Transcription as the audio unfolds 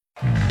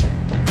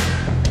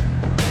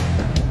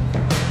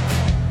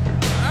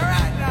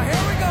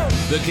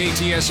The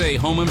KTSA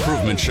Home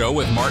Improvement Show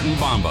with Martin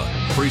Bamba,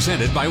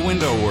 presented by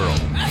Window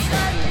World.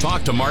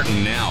 Talk to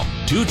Martin now,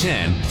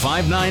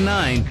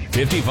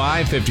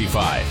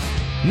 210-599-5555.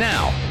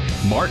 Now,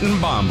 Martin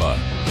Bamba.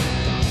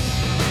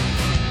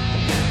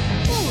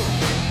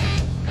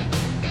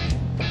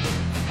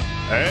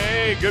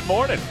 Hey, good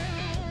morning.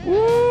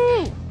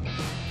 Woo!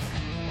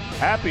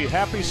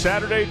 Happy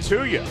Saturday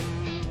to you.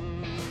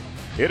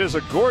 It is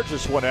a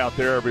gorgeous one out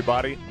there,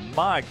 everybody.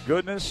 My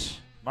goodness,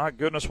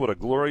 what a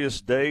glorious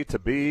day to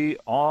be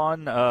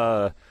on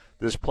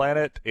this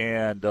planet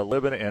and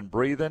living and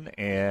breathing.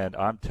 And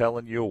I'm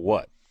telling you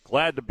what,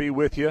 glad to be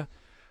with you.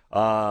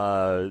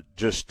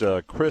 Just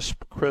a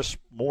crisp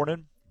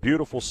morning,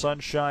 beautiful sun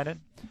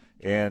shining,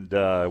 and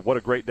what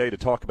a great day to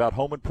talk about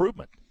home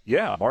improvement.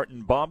 Yeah,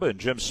 Martin Bamba and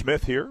Jim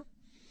Smith here.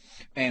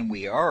 And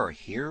we are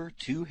here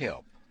to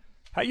help.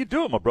 How you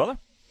doing, my brother?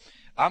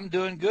 I'm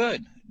doing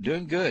good.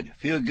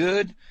 Feel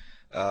good.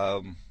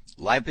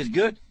 Life is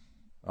good.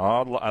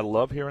 Oh, I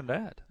love hearing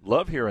that.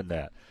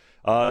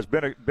 It's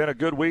been a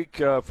good week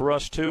for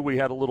us too. We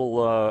had a little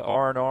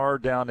R&R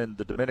down in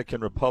the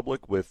Dominican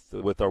Republic with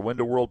our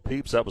Window World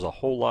peeps. That was a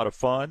whole lot of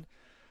fun.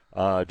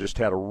 Just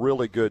had a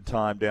really good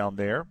time down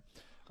there,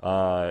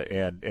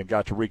 and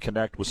got to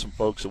reconnect with some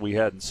folks that we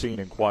hadn't seen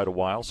in quite a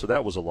while. So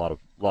that was a lot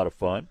of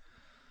fun.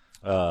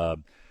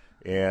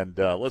 And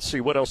let's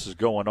see what else is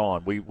going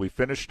on. We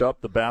finished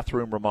up the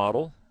bathroom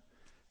remodel.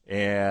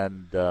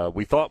 And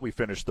we thought we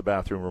finished the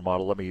bathroom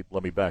remodel.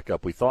 Let me back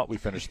up. We thought we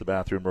finished the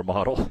bathroom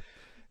remodel,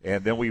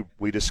 and then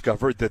we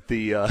discovered that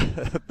the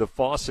the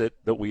faucet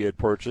that we had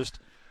purchased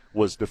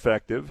was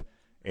defective,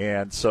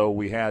 and so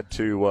we had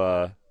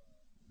to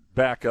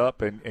back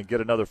up and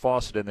get another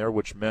faucet in there,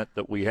 which meant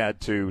that we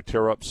had to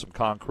tear up some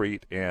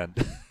concrete and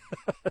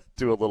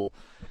do a little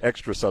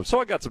extra stuff. So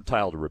I got some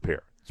tile to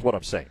repair. That's what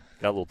I'm saying.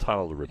 Got a little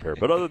tile to repair.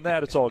 But other than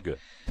that, it's all good.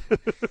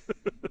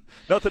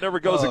 Nothing ever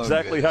goes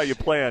exactly how you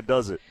plan,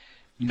 does it?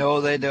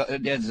 No, it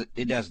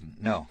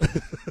doesn't. No.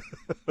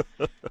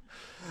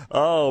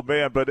 Oh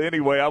man! But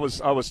anyway, I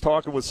was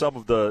talking with some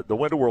of the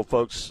Window World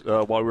folks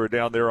while we were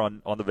down there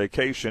on the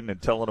vacation and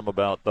telling them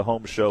about the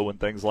home show and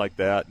things like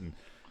that.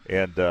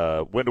 And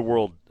Window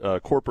World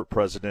corporate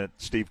president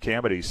Steve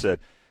Camady said,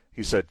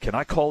 "Can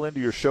I call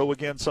into your show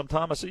again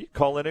sometime?" I said, "You can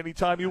call in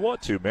anytime you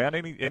want to, man.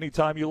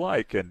 Anytime you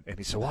like." And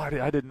he said, "Well,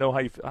 I didn't know how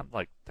you." I'm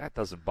like, "That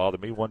doesn't bother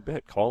me one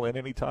bit. Call in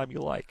anytime you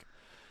like."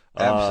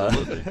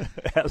 Absolutely.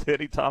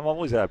 Anytime. I'm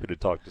always happy to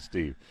talk to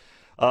Steve.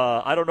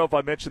 I don't know if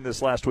I mentioned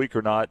this last week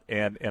or not,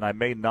 and I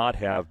may not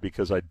have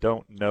because I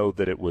don't know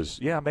that it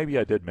was. Yeah, maybe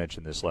I did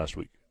mention this last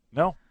week.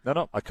 No,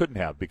 I couldn't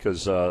have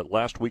because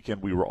last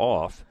weekend we were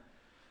off.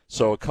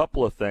 So a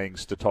couple of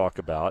things to talk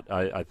about.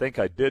 I think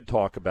I did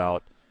talk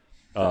about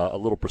a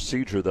little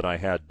procedure that I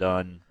had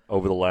done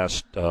over the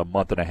last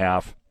month and a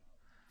half,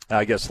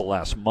 I guess the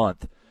last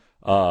month,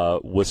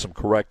 with some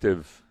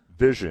corrective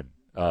vision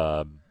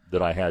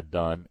that I had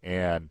done,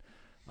 and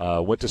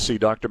went to see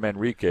Dr.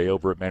 Manrique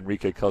over at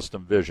Manrique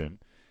Custom Vision,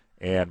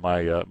 and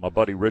my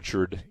buddy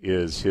Richard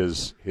is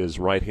his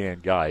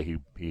right-hand guy. He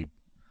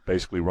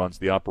basically runs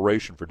the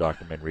operation for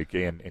Dr.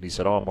 Manrique, and he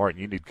said, "Oh,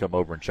 Martin, you need to come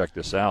over and check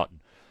this out."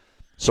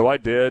 So I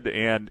did,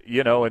 and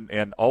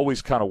and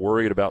always kind of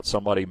worried about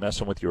somebody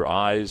messing with your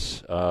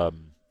eyes.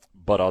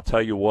 But I'll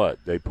tell you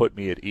what, they put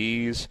me at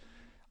ease.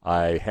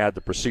 I had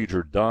the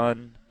procedure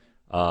done,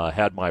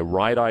 had my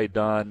right eye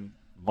done.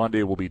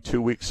 Monday will be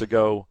 2 weeks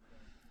ago,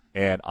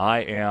 and I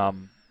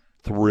am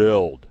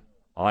thrilled.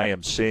 I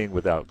am seeing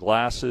without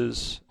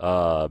glasses.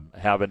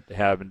 Haven't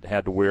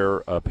had to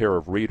wear a pair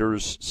of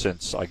readers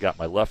since I got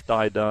my left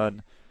eye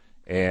done.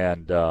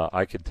 And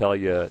I can tell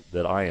you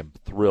that I am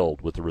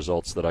thrilled with the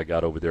results that I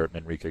got over there at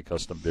Manrique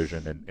Custom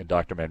Vision. And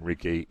Dr.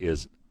 Manrique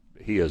is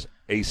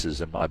aces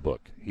in my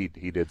book. He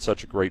did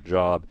such a great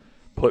job,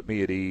 put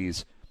me at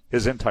ease.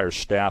 His entire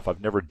staff,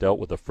 I've never dealt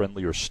with a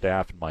friendlier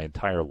staff in my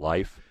entire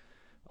life.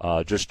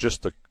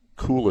 Just the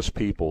coolest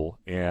people.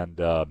 And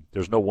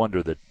there's no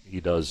wonder that he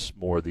does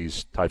more of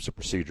these types of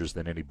procedures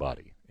than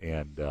anybody.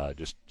 And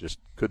just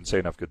couldn't say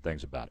enough good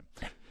things about him.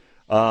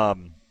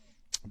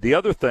 The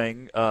other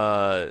thing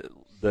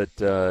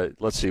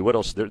let's see, what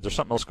else? There's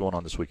something else going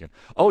on this weekend.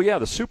 Oh, yeah,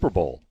 the Super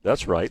Bowl.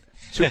 That's right.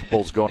 Super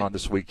Bowl's going on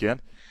this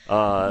weekend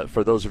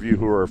for those of you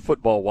who are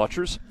football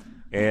watchers.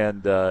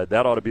 And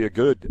that ought to be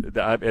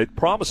it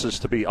promises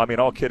to be,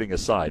 all kidding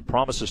aside,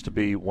 promises to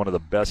be one of the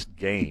best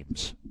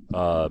games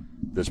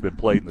that's been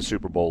played in the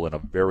Super Bowl in a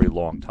very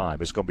long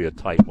time. It's going to be a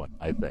tight one,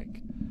 I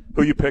think.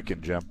 Who you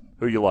picking, Jim?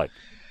 Who you like?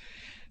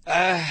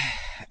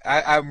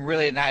 I'm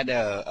really not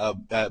a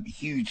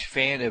huge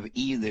fan of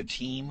either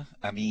team.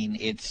 I mean,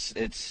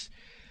 it's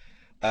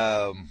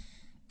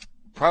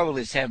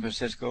probably San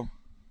Francisco.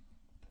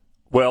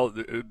 Well,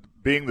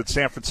 being that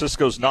San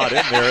Francisco's not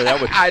in there,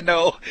 that would I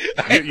know.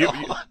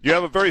 You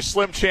have a very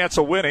slim chance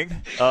of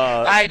winning.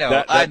 I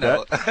know.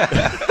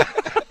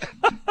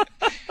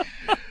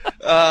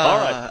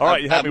 All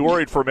right. You had me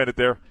worried for a minute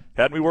there.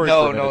 Had me worried.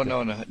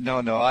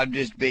 No. I'm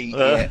just being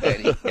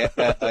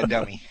a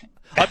dummy.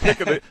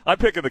 I'm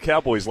picking the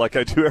Cowboys like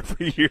I do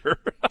every year.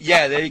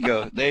 Yeah, there you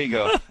go.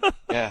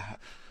 Yeah.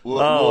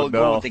 We'll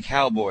go with the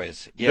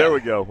Cowboys. Yeah. There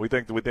we go. We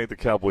think the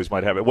Cowboys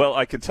might have it. Well,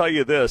 I can tell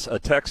you this: a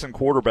Texan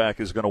quarterback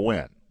is going to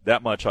win.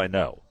 That much I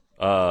know,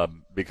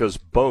 because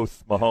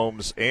both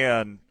Mahomes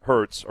and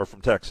Hurts are from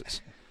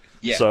Texas.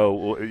 Yeah.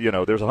 So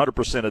there's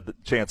 100% of the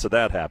chance of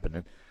that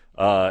happening.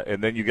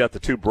 And then you got the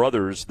two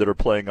brothers that are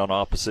playing on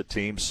opposite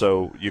teams,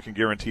 so you can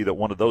guarantee that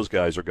one of those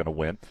guys are going to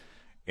win.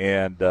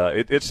 And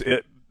it's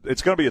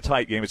going to be a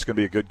tight game. It's going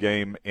to be a good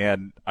game.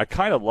 And I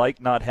kind of like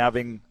not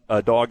having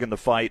a dog in the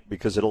fight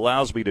because it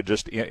allows me to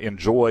just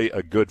enjoy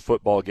a good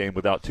football game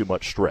without too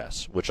much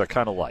stress, which I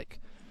kind of like.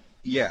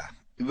 Yeah.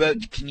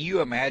 But can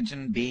you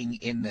imagine being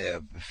in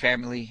the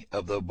family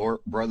of the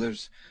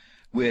brothers?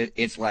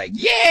 It's like,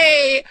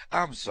 yay,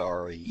 I'm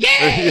sorry.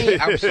 Yay,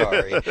 I'm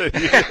sorry.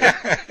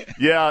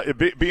 Yeah,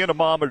 being a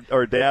mom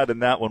or dad in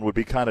that one would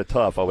be kind of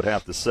tough, I would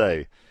have to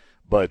say.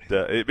 But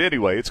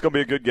anyway, it's going to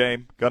be a good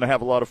game. Going to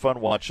have a lot of fun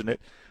watching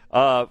it.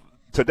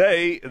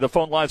 Today, the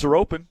phone lines are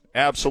open.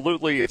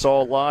 Absolutely. It's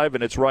all live,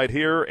 and it's right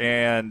here.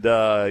 And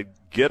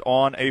get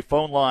on a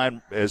phone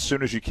line as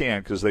soon as you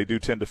can because they do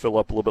tend to fill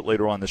up a little bit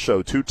later on the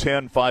show.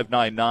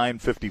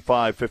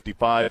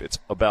 210-599-5555. It's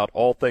about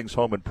all things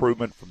home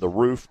improvement, from the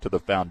roof to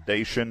the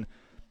foundation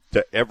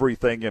to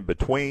everything in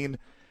between.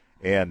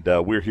 And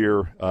we're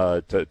here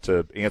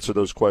to answer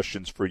those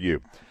questions for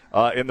you.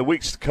 In the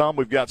weeks to come,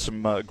 we've got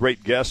some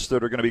great guests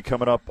that are going to be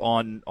coming up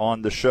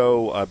on the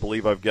show. I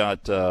believe I've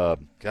got, who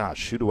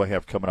do I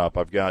have coming up?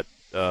 I've got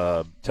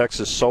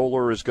Texas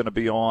Solar is going to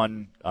be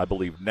on, I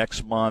believe,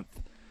 next month.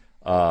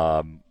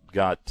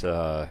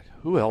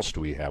 Who else do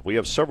we have? We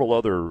have several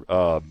other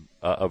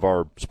of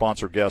our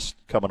sponsor guests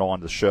coming on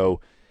the show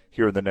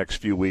here in the next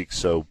few weeks,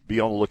 so be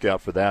on the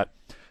lookout for that.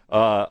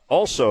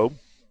 Also,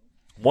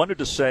 wanted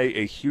to say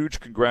a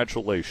huge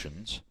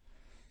congratulations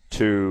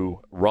to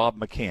Rob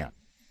McCann.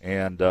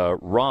 And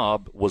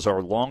Rob was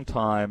our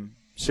longtime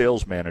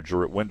sales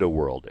manager at Window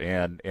World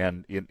and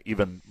an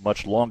even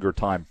much longer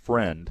time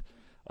friend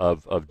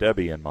of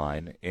Debbie and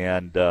mine.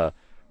 And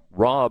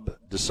Rob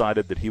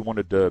decided that he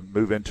wanted to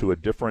move into a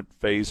different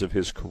phase of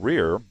his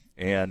career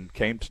and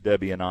came to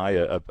Debbie and I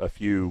a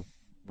few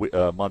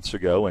months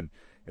ago and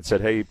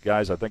said, hey,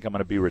 guys, I think I'm going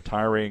to be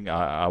retiring.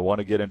 I want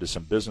to get into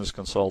some business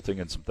consulting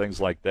and some things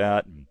like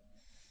that and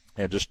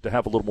just to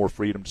have a little more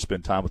freedom to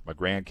spend time with my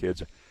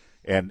grandkids.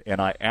 And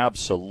I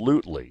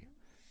absolutely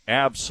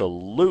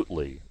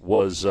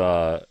was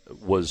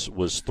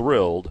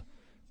thrilled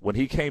when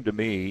he came to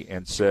me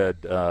and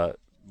said,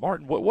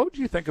 Martin, what would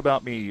you think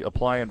about me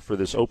applying for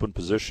this open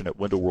position at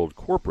Window World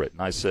Corporate?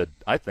 And I said,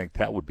 I think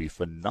that would be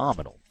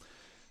phenomenal.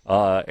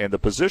 And the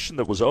position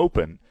that was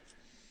open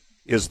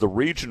is the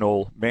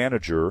regional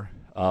manager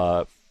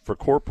for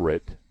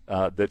corporate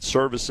that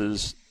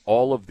services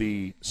all of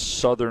the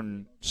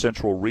southern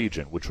central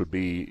region, which would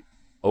be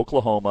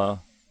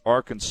Oklahoma,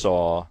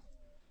 Arkansas,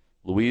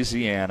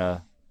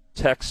 Louisiana,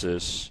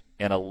 Texas,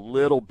 and a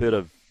little bit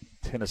of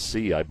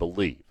Tennessee, I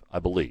believe.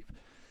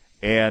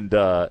 And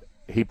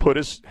he put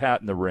his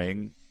hat in the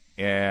ring,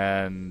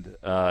 and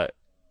the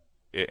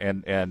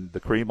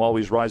cream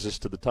always rises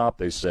to the top,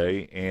 they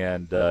say,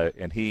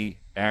 and he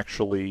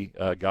actually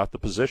got the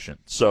position.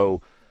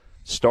 So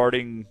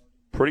starting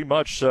pretty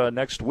much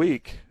next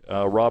week,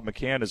 Rob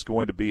McCann is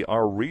going to be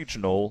our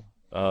regional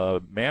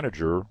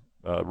manager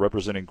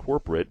representing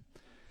corporate.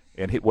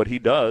 And what he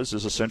does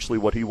is essentially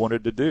what he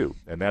wanted to do,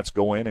 and that's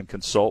go in and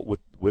consult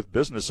with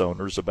business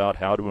owners about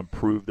how to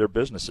improve their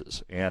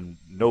businesses. And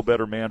no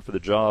better man for the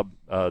job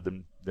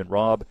than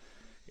Rob,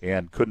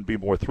 and couldn't be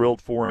more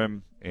thrilled for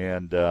him.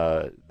 And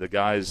the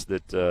guys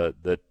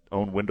that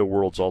own Window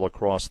Worlds all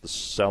across the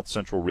South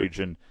Central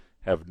region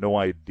have no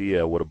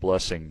idea what a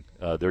blessing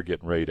they're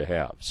getting ready to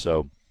have.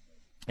 So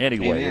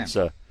anyway,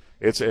 Amen.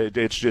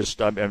 it's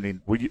just, I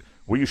mean,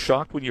 were you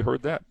shocked when you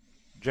heard that,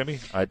 Jimmy?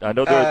 I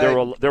know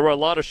there were a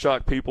lot of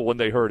shocked people when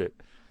they heard it.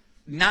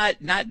 Not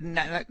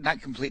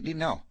completely.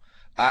 No,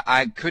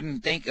 I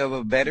couldn't think of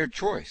a better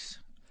choice.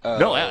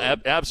 No,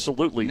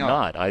 absolutely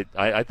not.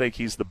 I think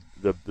he's the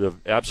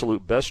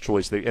absolute best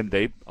choice.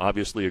 They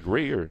obviously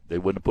agree, or they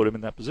wouldn't have put him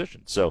in that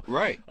position. So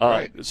right.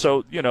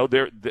 So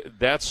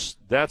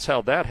that's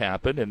how that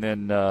happened, and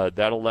then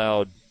that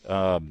allowed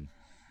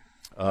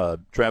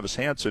Travis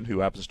Hansen, who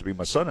happens to be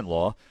my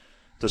son-in-law,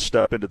 to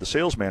step into the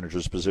sales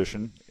manager's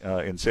position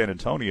in San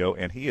Antonio,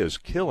 and he is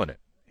killing it.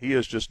 He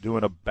is just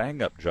doing a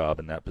bang-up job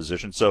in that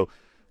position. So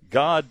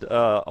God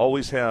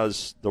always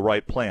has the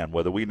right plan,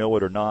 whether we know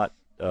it or not.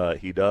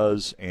 He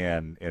does,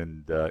 and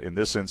in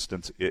this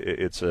instance,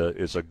 it's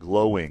a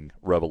glowing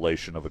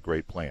revelation of a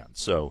great plan.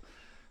 So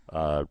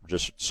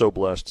just so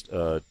blessed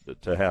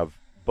to have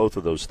both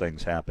of those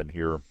things happen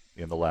here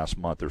in the last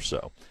month or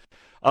so.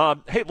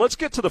 Hey, let's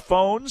get to the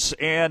phones,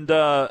 and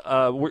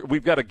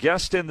we've got a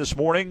guest in this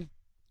morning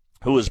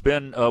who has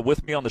been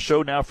with me on the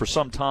show now for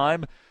some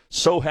time.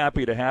 So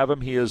happy to have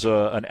him. He is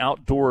an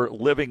outdoor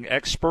living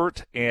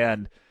expert,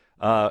 and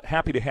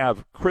Happy to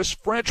have Chris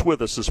French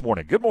with us this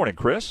morning. Good morning,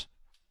 Chris.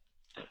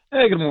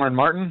 Hey, good morning,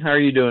 Martin. How are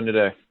you doing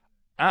today?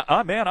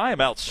 Man, I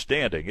am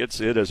outstanding. It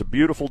is a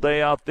beautiful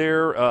day out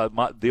there.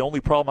 The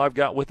only problem I've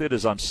got with it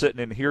is I'm sitting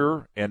in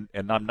here and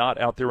I'm not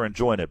out there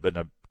enjoying it. But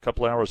in a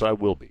couple of hours I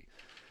will be.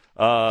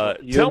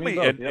 Tell me,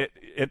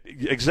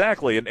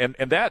 exactly,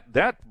 and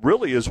that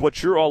really is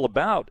what you're all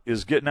about,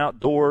 is getting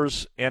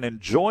outdoors and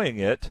enjoying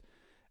it,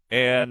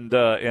 and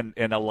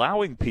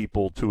allowing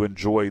people to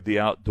enjoy the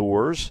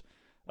outdoors.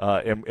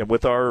 And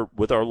with our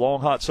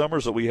long hot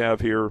summers that we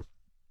have here,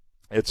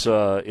 it's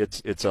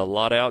a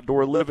lot of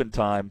outdoor living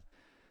time.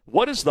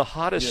 What is the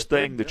hottest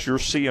thing that you're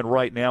seeing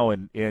right now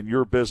in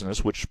your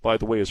business, which, by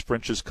the way, is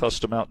French's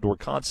Custom Outdoor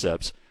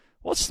Concepts?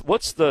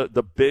 What's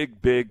the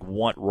big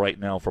want right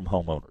now from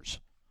homeowners?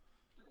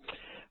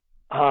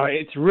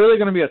 It's really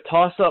going to be a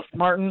toss-up,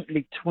 Martin,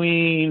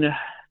 between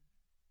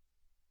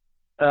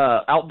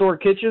outdoor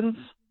kitchens,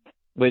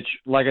 which,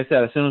 like I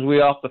said, as soon as we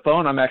off the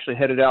phone, I'm actually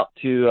headed out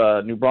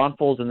to New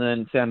Braunfels and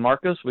then San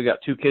Marcos. We got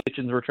 2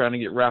 kitchens we're trying to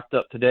get wrapped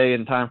up today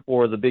in time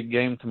for the big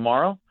game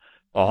tomorrow.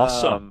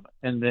 Awesome.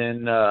 And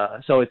then,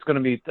 so it's going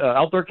to be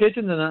outdoor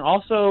kitchens. And then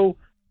also,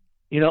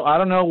 I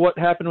don't know what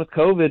happened with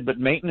COVID, but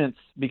maintenance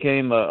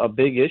became a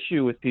big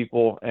issue with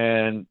people,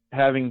 and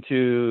having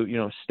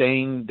to,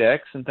 stain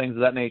decks and things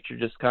of that nature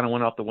just kind of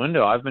went out the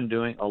window. I've been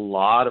doing a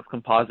lot of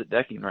composite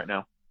decking right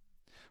now.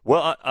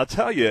 Well, I'll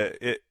tell you,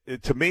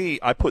 to me,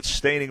 I put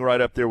staining right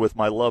up there with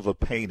my love of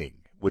painting,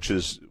 which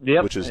is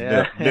nil.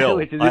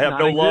 I have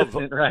no love,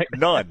 right?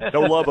 None,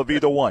 no love of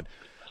either one.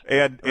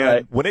 And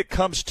right. When it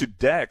comes to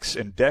decks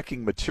and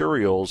decking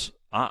materials,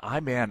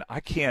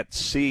 I can't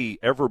see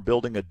ever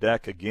building a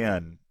deck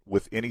again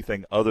with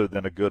anything other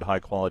than a good high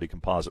quality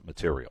composite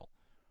material.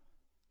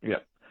 Yeah.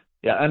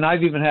 Yeah, and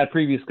I've even had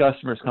previous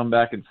customers come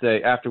back and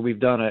say, after we've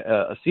done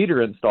a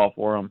cedar install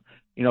for them,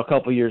 a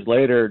couple of years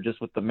later, just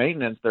with the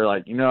maintenance, they're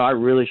like, I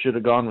really should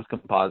have gone with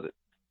composite.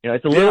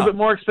 It's a little bit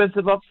more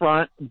expensive up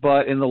front,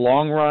 but in the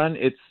long run,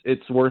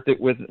 it's worth it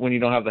when you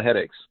don't have the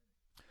headaches.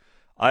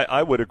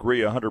 I would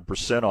agree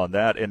 100% on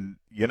that. And,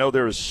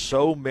 there's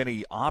so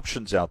many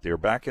options out there.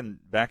 Back in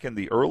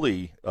the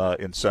early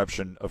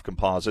inception of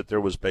composite, there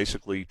was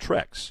basically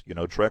Trex.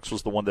 Trex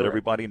was the one that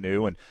everybody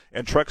knew, and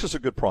Trex is a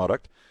good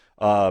product.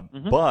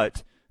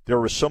 But there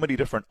were so many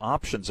different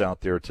options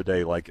out there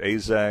today, like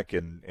AZEK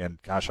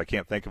and gosh, I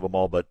can't think of them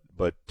all. But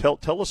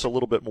tell us a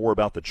little bit more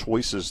about the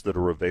choices that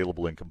are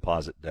available in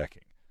composite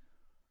decking.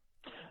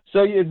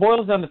 So it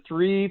boils down to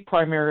 3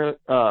 primary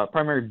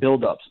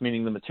buildups,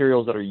 meaning the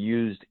materials that are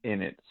used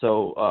in it.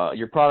 So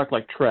your product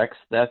like Trex,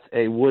 that's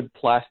a wood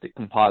plastic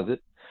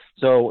composite.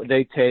 So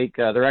they take,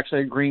 they're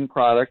actually a green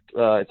product.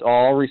 It's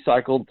all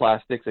recycled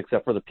plastics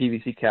except for the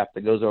PVC cap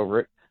that goes over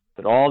it.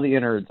 But all the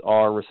innards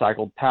are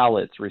recycled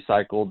pallets,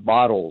 recycled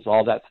bottles,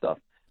 all that stuff.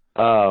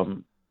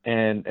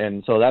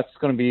 And so that's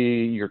going to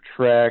be your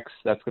Trex.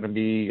 That's going to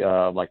be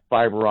like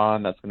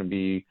Fiberon. That's going to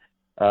be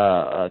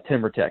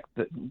TimberTech,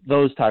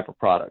 those type of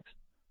products.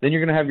 Then you're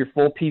going to have your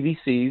full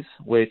PVCs,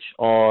 which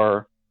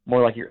are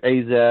more like your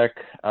AZEK.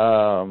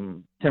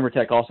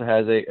 TimberTech also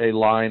has a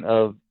line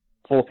of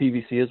full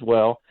PVC as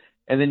well.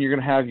 And then you're going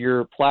to have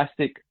your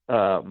plastic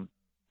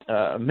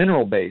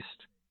mineral-based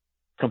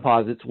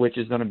composites, which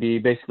is going to be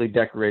basically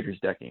decorators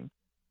decking.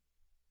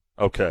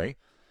 Okay.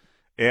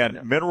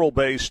 And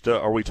mineral-based,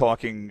 are we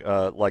talking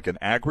like an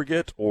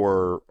aggregate,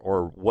 or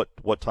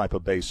what type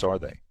of base are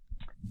they?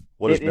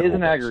 It is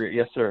an aggregate,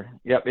 yes, sir.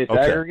 Yep, it's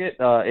aggregate.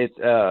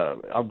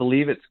 I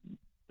believe it's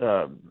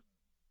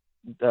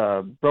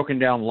broken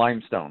down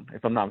limestone,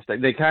 if I'm not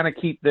mistaken. They kind of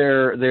keep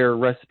their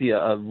recipe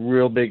a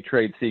real big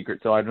trade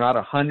secret, so I'm not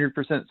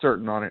 100%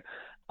 certain on it.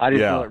 I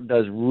just know it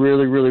does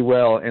really, really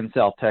well in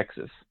South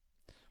Texas.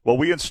 Well,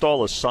 we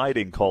install a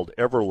siding called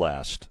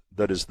Everlast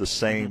that is the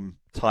same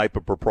type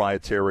of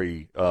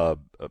proprietary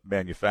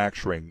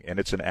manufacturing, and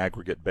it's an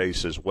aggregate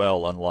base as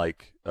well,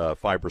 unlike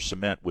fiber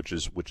cement, which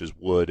is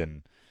wood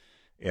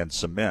and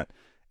cement.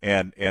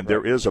 And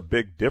there is a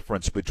big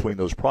difference between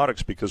those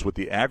products, because with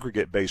the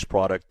aggregate-based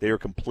product, they are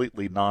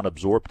completely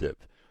non-absorptive,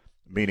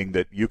 meaning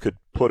that you could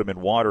put them in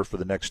water for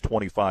the next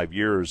 25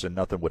 years and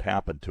nothing would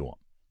happen to them,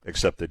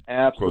 except to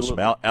grow some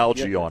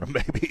algae on them,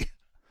 maybe.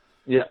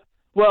 Yeah.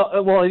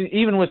 Well,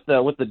 even with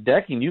the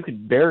decking, you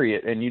could bury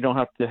it, and you don't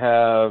have to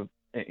have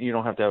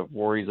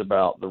worries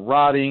about the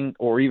rotting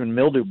or even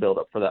mildew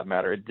buildup, for that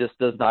matter. It just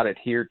does not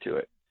adhere to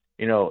it.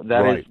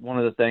 That is one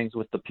of the things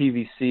with the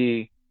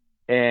PVC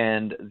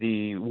and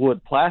the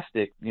wood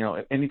plastic.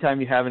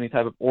 Anytime you have any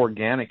type of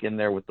organic in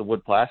there with the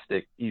wood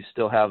plastic, you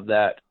still have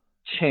that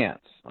chance.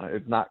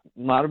 It's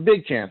not a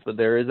big chance, but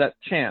there is that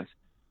chance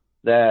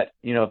that,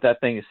 if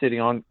that thing is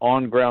sitting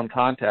on ground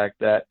contact,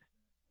 that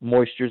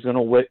moisture is going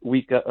to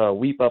weep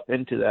up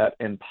into that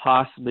and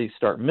possibly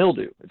start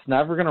mildew. It's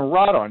never going to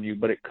rot on you,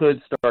 but it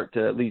could start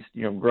to at least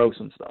grow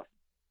some stuff.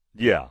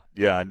 Yeah,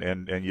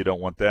 and you don't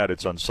want that.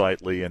 It's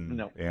unsightly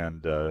and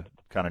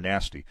kind of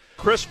nasty.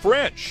 Chris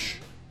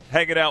French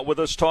hanging out with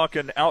us,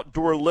 talking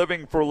outdoor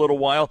living for a little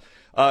while.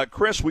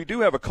 Chris, we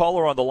do have a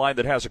caller on the line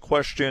that has a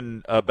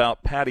question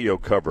about patio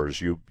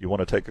covers. You want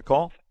to take a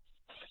call?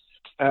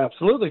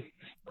 Absolutely.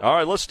 All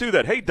right, let's do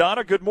that. Hey,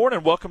 Donna, good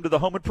morning. Welcome to the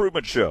Home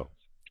Improvement Show.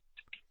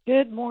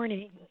 Good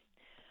morning.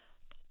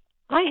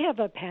 I have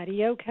a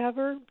patio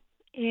cover,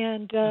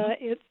 and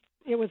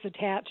it was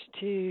attached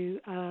to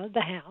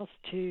the house,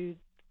 to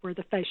where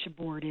the fascia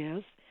board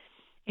is,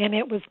 and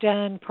it was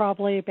done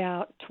probably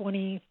about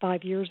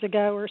 25 years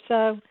ago or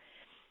so.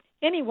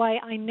 Anyway,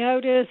 I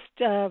noticed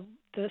the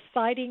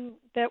siding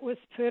that was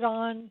put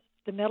on,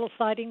 the metal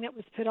siding that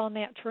was put on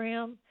that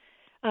trim,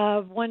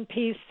 one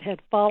piece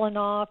had fallen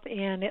off,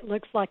 and it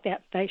looks like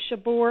that fascia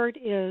board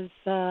is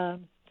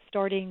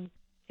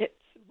it's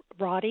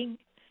rotting.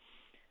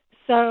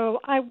 So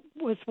I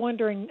was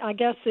wondering, I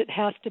guess it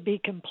has to be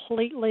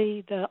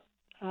completely, the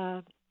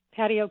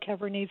patio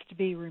cover needs to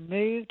be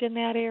removed in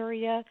that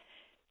area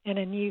and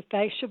a new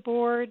fascia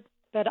board,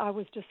 but I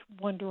was just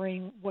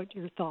wondering what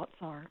your thoughts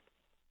are.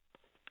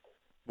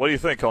 What do you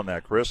think on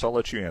that, Chris? I'll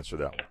let you answer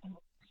that one.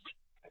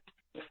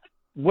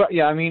 Well,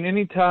 yeah, I mean,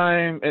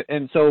 anytime,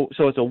 and so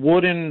it's a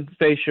wooden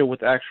fascia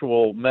with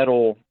actual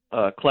metal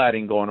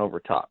cladding going over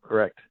top,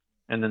 correct?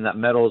 And then that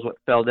metal is what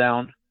fell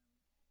down?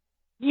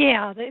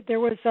 Yeah, there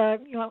was I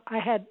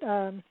had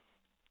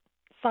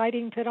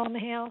siding put on the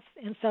house,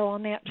 and so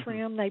on that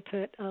trim they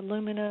put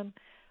aluminum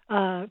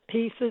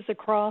pieces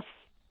across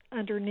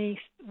underneath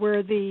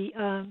where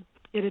the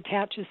it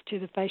attaches to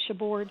the fascia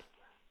board.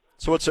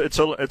 So it's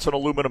an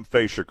aluminum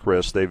fascia,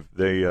 Chris. They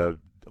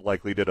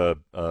likely did a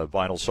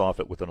vinyl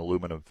soffit with an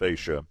aluminum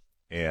fascia,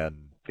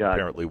 and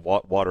apparently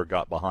water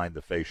got behind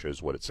the fascia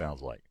is what it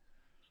sounds like.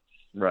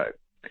 Right.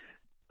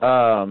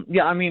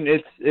 Yeah, I mean,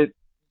 is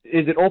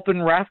it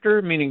open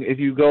rafter? Meaning, if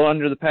you go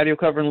under the patio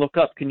cover and look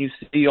up, can you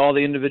see all the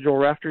individual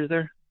rafters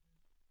there?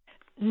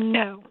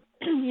 No,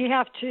 you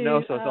have to.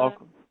 No, so it's all.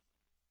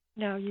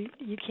 No, you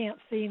can't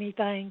see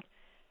anything.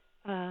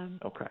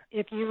 Okay.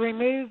 If you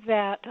remove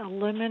that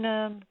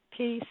aluminum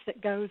piece that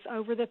goes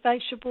over the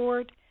fascia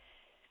board,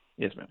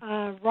 yes,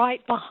 ma'am.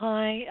 Right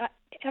behind.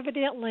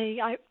 Evidently,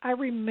 I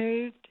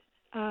removed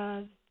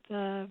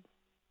the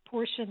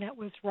portion that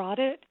was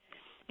rotted,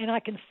 and I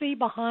can see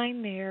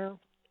behind there.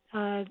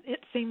 It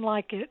seemed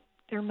like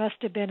there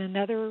must have been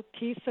another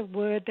piece of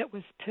wood that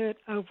was put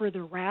over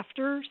the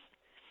rafters.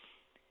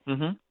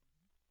 Mm-hmm.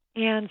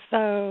 And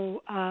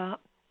so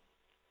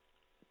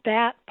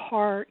that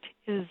part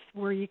is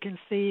where you can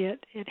see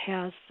it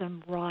has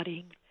some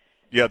rotting.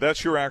 Yeah,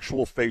 that's your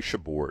actual fascia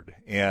board,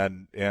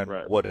 and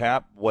right. What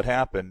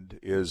happened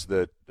is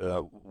that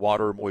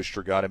water or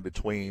moisture got in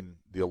between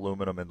the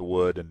aluminum and the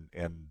wood,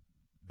 and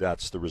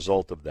that's the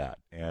result of that.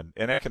 And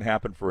that can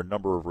happen for a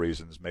number of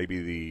reasons.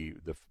 Maybe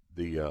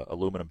the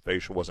aluminum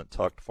fascia wasn't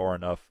tucked far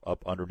enough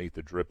up underneath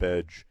the drip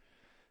edge.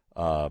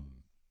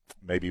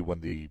 Maybe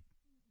when the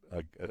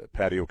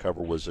patio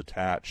cover was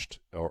attached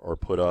or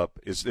put up,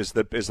 is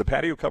the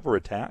patio cover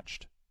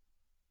attached?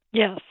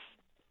 Yes.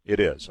 It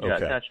is. Okay. Yeah,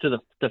 attached to the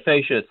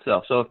fascia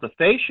itself. So if the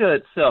fascia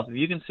itself, if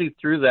you can see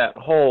through that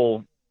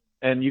hole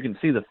and you can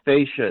see the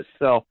fascia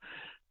itself,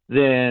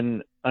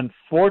 then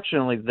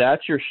unfortunately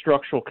that's your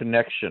structural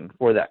connection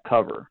for that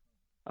cover.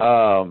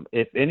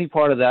 If any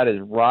part of that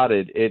is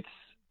rotted, it's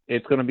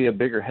going to be a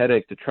bigger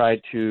headache to try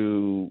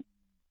to,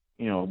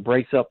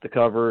 brace up the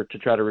cover to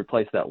try to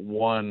replace that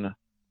one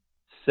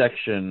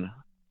section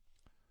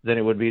than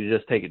it would be to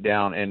just take it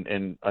down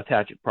and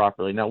attach it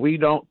properly. Now, we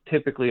don't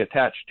typically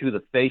attach to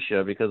the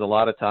fascia because a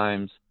lot of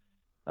times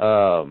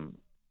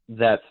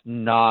that's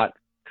not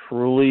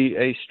truly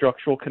a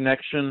structural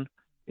connection.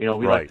 We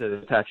like to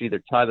attach either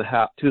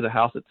to the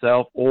house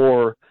itself,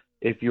 or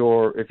if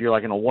you're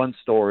like in a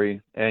one-story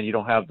and you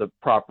don't have the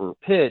proper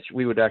pitch,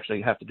 we would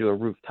actually have to do a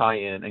roof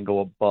tie-in and go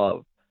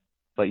above.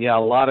 But yeah, a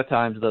lot of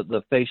times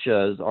the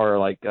fascias are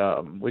like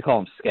we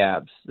call them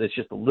scabs. It's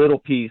just a little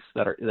piece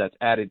that's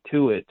added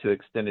to it to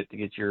extend it to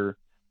get your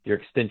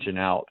extension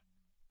out.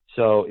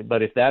 So,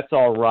 but if that's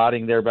all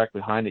rotting there back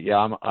behind it,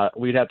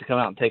 we'd have to come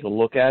out and take a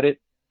look at it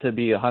to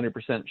be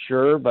 100%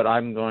 sure. But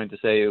I'm going to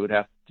say it would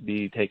have to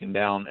be taken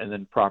down and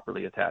then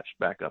properly attached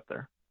back up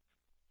there.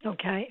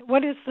 Okay.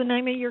 What is the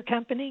name of your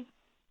company?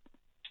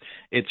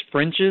 It's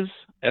French's,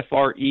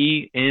 FRENCH'',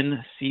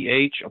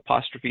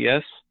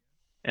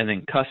 and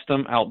then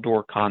Custom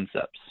Outdoor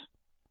Concepts.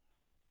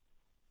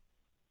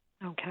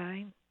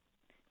 Okay.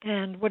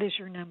 And what is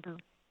your number?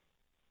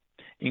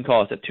 You can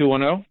call us at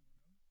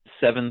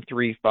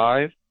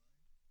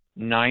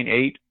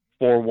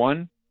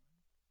 210-735-9841.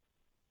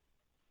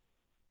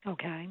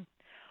 Okay.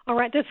 All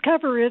right. This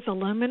cover is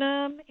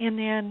aluminum, and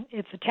then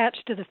it's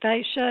attached to the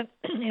fascia,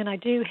 and I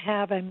do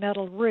have a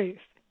metal roof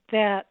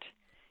that,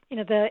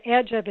 the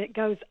edge of it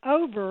goes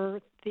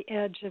over the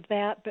edge of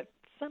that, but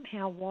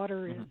somehow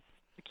water is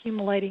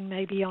accumulating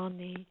maybe on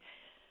the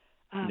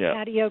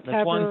patio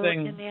cover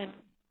and then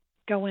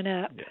going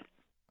up.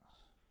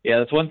 Yeah,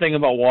 that's one thing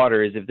about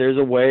water is if there's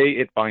a way,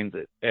 it finds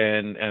it.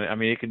 And I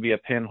mean, it could be a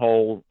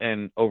pinhole,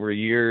 and over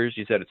years,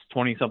 you said it's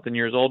 20-something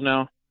years old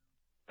now?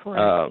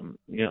 Correct.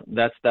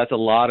 That's a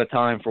lot of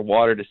time for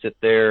water to sit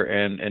there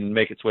and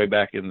make its way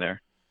back in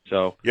there.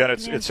 So yeah, and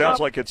it sounds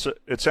like it's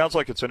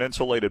an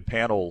insulated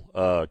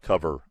panel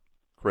cover,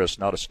 Chris,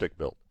 not a stick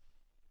built.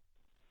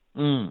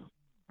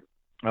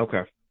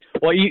 Okay.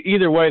 Well,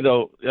 either way,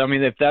 though, I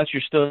mean, if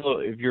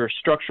your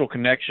structural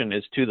connection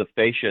is to the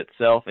fascia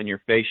itself, and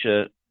your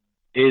fascia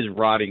is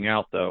rotting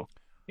out, though,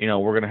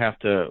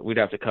 we'd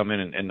have to come in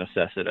and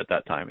assess it at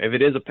that time. If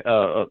it is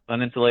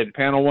an insulated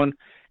panel one,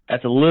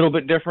 that's a little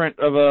bit different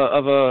of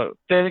a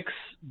fix,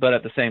 but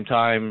at the same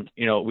time,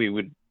 we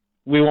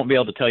won't be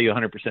able to tell you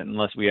 100%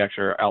 unless we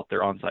actually are out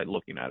there on site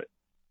looking at it.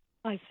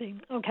 I see.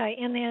 Okay,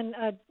 and then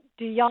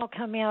do y'all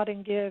come out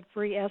and give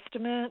free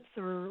estimates,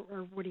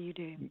 or what do you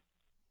do?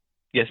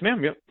 Yes,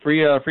 ma'am. Yep,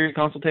 free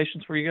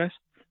consultations for you guys.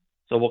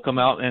 So we'll come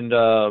out and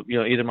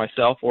either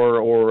myself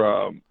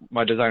or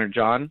my designer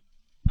John,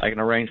 I can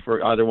arrange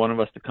for either one of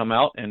us to come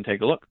out and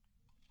take a look.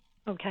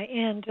 Okay,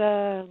 and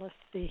let's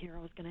see here.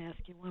 I was going to ask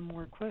you one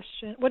more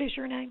question. What is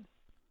your name?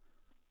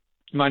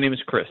 My name is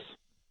Chris.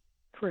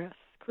 Chris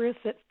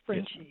at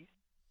Frenchie's.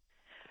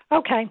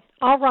 Okay,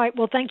 all right.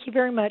 Well, thank you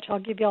very much. I'll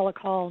give y'all a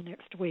call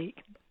next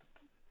week.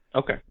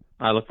 Okay.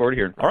 I look forward to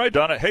hearing. All right,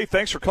 Donna. Hey,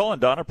 thanks for calling,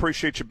 Donna.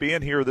 Appreciate you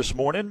being here this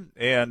morning.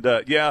 And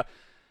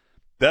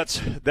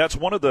that's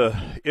one of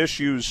the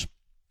issues.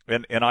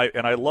 And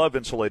I love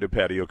insulated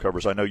patio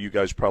covers. I know you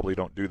guys probably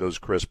don't do those,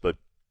 Chris, but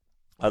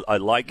I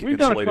like We've insulated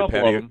done a couple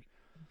patio. of them.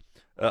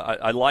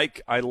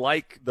 I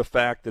like the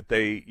fact that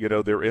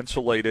they're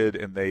insulated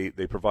and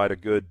they provide a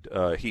good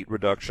heat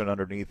reduction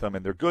underneath them,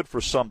 and they're good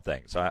for some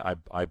things. I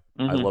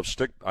love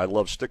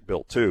stick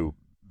built too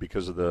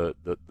because of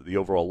the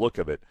overall look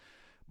of it.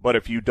 But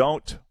if you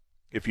don't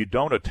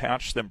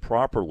attach them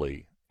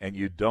properly and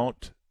you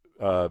don't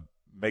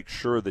make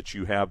sure that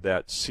you have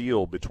that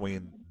seal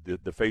between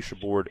the fascia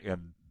board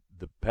and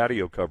the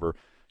patio cover,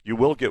 you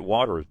will get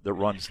water that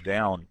runs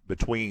down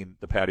between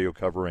the patio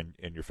cover and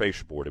your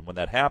fascia board. And when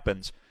that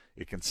happens,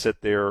 it can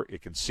sit there,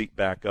 it can seep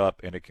back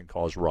up, and it can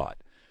cause rot.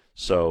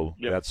 So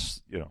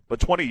that's, but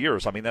 20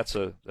 years, I mean, that's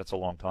a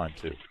long time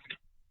too.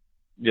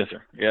 Yes,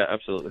 sir. Yeah,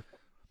 absolutely.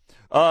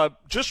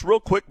 Just real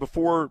quick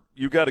before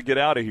you got to get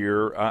out of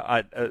here,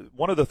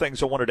 one of the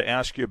things I wanted to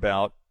ask you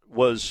about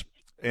was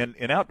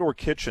in outdoor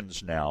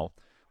kitchens now.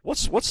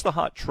 What's the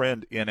hot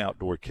trend in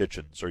outdoor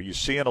kitchens? Are you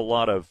seeing a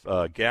lot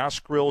of gas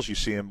grills? You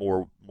seeing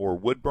more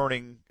wood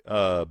burning,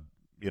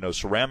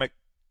 ceramic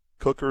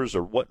cookers,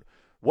 or what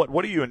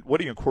are you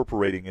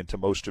incorporating into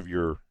most of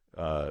your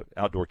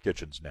outdoor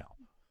kitchens now?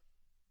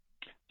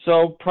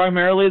 So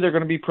primarily they're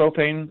going to be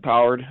propane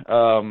powered.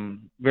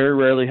 Very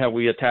rarely have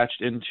we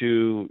attached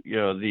into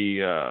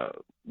the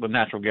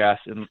natural gas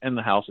in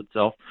the house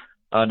itself.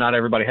 Not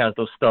everybody has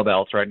those stub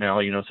outs right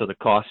now, so the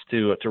cost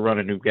to run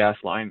a new gas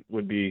line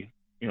would be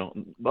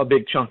a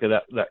big chunk of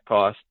that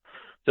cost.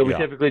 So we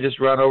typically just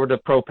run over to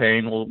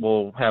propane.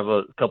 We'll have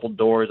a couple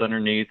doors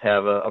underneath,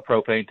 have a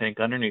propane tank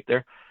underneath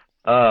there.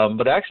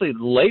 But actually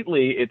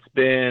lately it's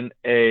been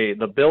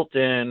the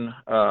built-in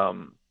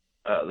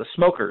the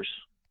smokers.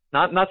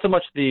 Not so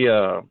much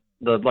the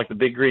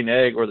big green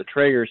egg or the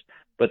Traegers,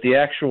 but the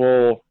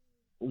actual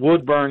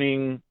wood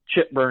burning,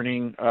 chip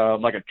burning,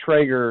 like a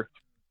Traeger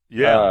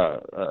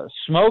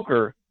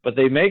smoker. But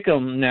they make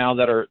them now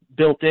that are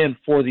built in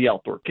for the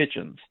outdoor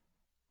kitchens.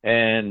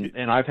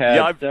 And I've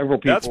had several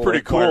people. That's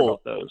pretty cool.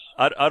 About those.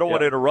 I don't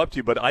want to interrupt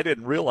you, but I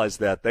didn't realize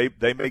that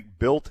they make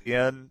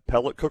built-in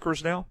pellet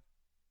cookers now.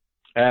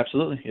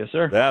 Absolutely, yes,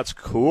 sir. That's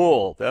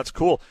cool.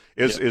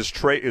 Is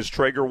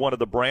Traeger one of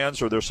the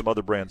brands, or there's some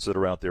other brands that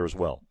are out there as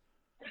well?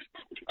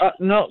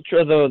 No,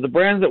 the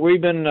brands that we've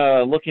been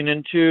looking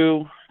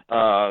into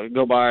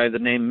go by the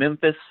name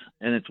Memphis,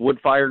 and it's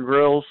wood-fired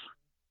grills,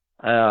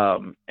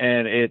 and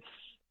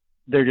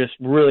they're just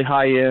really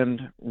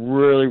high-end,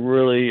 really,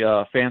 really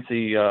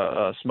fancy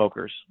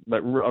smokers, but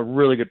a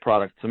really good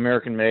product. It's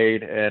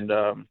American-made, and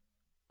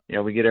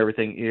we get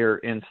everything here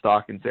in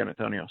stock in San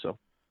Antonio. So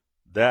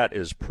that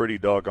is pretty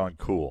doggone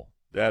cool.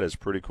 That is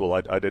pretty cool.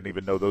 I didn't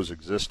even know those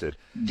existed.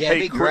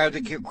 Debbie, grab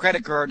the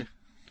credit card.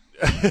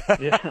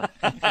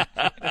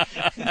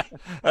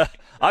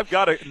 I've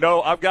got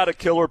a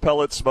killer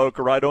pellet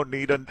smoker. I don't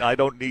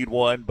need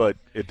one, but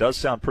it does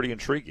sound pretty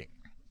intriguing.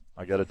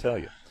 I got to tell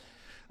you.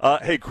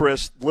 Hey,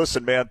 Chris,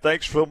 listen, man,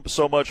 thanks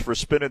so much for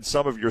spending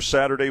some of your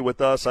Saturday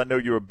with us. I know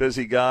you're a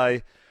busy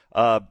guy.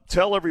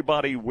 Tell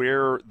everybody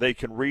where they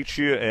can reach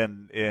you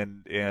and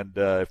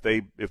if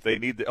they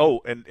need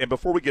and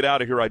before we get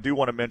out of here, I do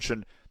want to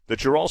mention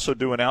that you're also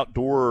doing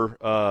outdoor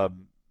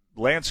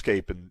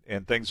landscape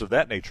and things of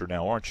that nature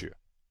now, aren't you?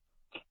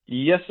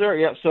 Yes, sir.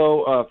 Yeah.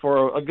 So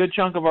for a good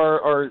chunk of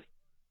our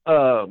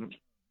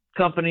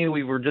company,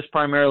 we were just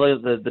primarily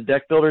the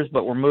deck builders,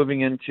 but we're moving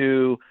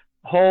into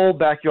whole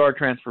backyard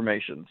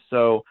transformations.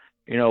 So,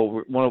 we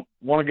want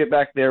to get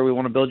back there. We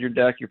want to build your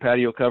deck, your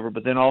patio cover,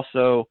 but then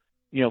also,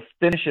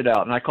 finish it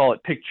out. And I call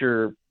it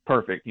picture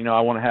perfect.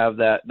 I want to have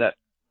that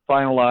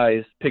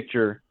finalized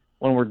picture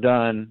when we're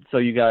done. So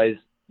you guys,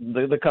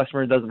 the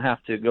customer doesn't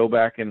have to go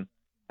back and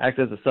act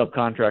as a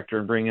subcontractor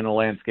and bring in a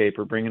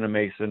landscaper, bring in a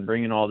mason,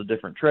 bring in all the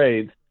different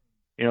trades.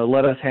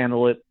 Let us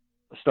handle it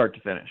start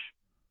to finish.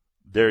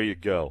 There you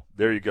go.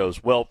 There you go.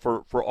 Well,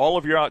 for all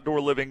of your outdoor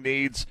living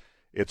needs,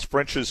 it's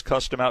French's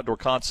Custom Outdoor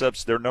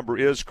Concepts. Their number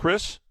is,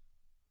 Chris?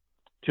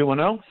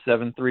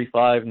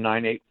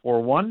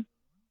 210-735-9841.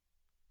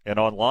 And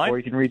online? Or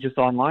you can reach us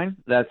online.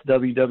 That's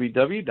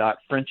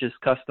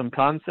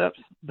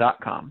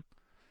www.frenchescustomconcepts.com.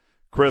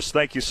 Chris,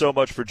 thank you so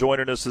much for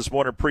joining us this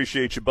morning.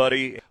 Appreciate you,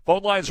 buddy.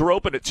 Phone lines are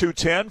open at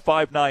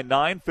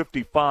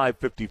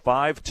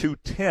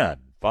 210-599-5555,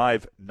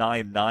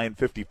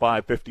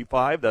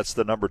 210-599-5555. That's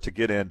the number to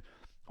get in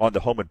on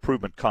the home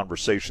improvement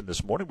conversation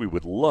this morning. We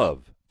would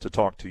love to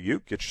talk to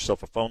you. Get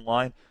yourself a phone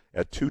line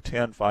at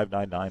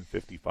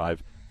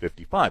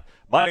 210-599-5555.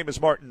 My name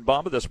is Martin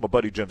Bamba. That's my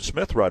buddy Jim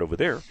Smith right over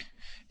there.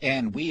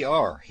 And we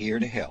are here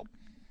to help.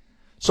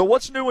 So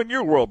what's new in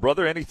your world,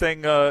 brother?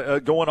 Anything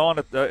going on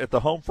at the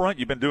home front?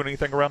 You been doing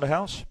anything around the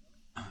house?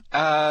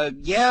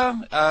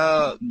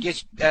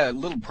 Just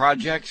little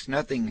projects,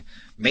 nothing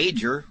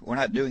major. We're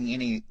not doing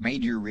any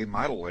major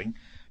remodeling,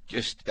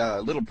 just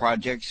little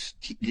projects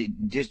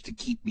just to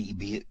keep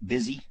me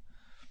busy.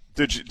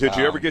 Did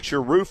you ever get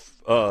your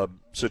roof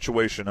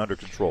situation under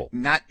control?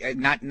 Not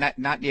yet.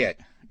 Not yet.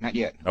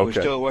 Okay. We're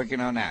still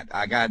working on that.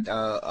 I got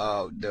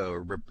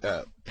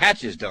the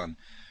patches done,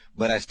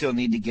 but I still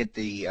need to get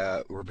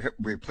the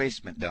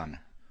replacement done.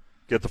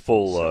 Get the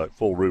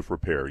full roof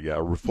repair,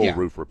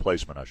 roof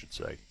replacement, I should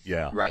say.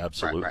 Yeah, right,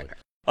 absolutely.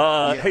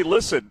 Right. Hey,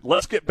 listen,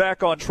 let's get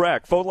back on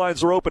track. Phone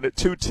lines are open at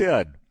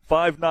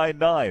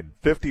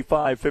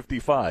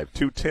 210-599-5555,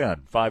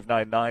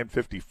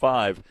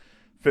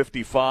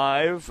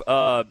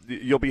 210-599-5555.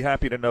 You'll be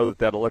happy to know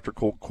that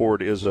electrical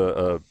cord is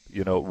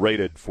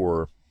rated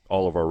for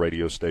all of our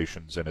radio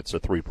stations, and it's a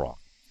 3-prong.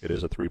 It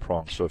is a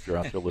 3-prong. So if you're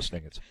out there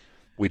listening,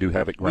 we do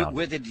have it grounded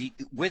with a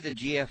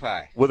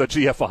GFI. With a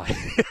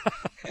GFI.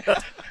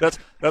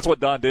 that's what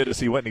Don did. Is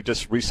he went and he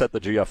just reset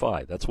the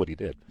GFI. That's what he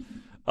did.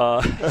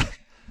 While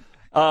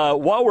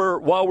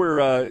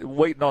we're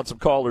waiting on some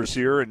callers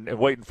here and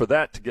waiting for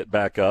that to get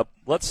back up,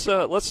 let's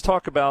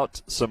talk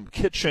about some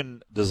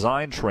kitchen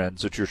design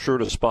trends that you're sure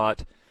to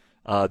spot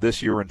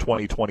this year in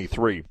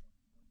 2023.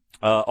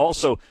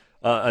 Also,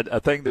 a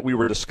thing that we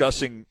were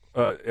discussing,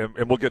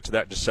 and we'll get to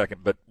that in just a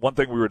second, but one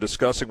thing we were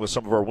discussing with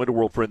some of our Window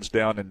World friends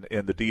down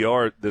in the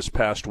DR this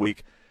past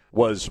week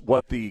was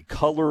what the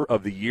color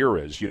of the year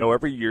is.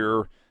 Every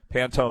year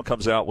Pantone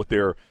comes out with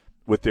their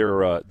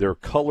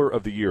color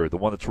of the year, the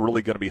one that's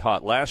really going to be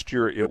hot. Last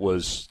year it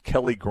was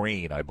Kelly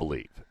green, I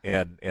believe,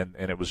 and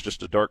it was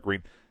just a dark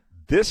green.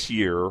 This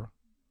year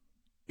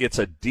it's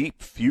a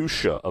deep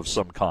fuchsia of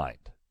some kind,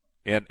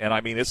 and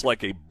I mean it's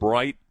like a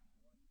bright,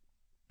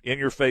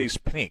 in-your-face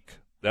pink.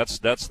 That's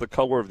the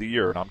color of the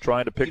year, and I'm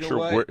trying to picture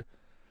where.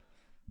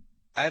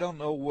 I don't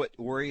know what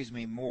worries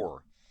me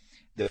more,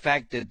 the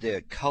fact that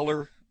the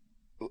color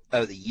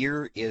of the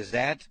year is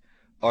that,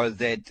 or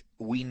that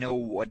we know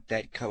what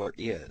that color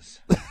is.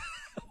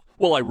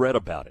 Well, I read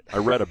about it.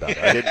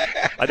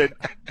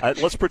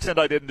 Let's pretend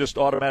I didn't just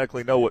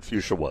automatically know what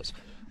fuchsia was.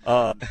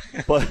 But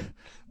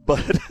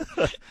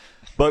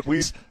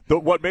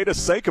what made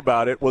us think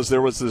about it was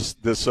there was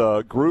this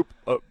group.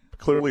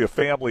 Clearly a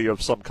family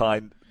of some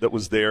kind that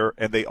was there,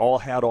 and they all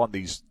had on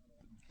these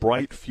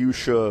bright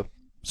fuchsia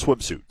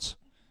swimsuits,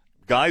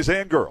 guys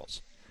and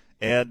girls.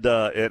 And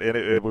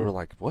we were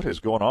like, what is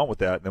going on with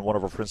that? And then one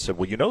of our friends said,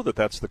 well,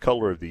 that's the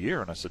color of the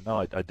year. And I said,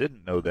 no, I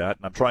didn't know that.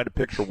 And I'm trying to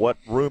picture what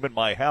room in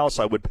my house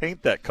I would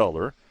paint that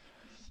color.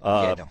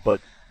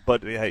 But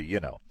hey,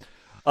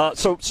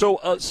 So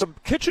some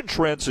kitchen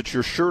trends that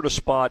you're sure to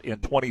spot in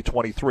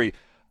 2023.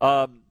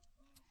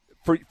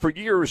 For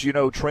years,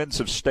 trends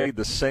have stayed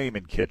the same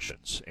in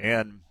kitchens,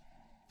 and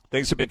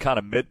things have been kind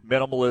of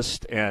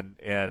minimalist and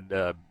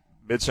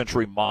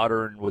mid-century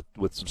modern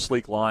with some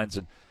sleek lines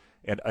and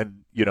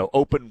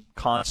open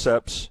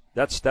concepts.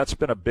 That's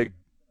been a big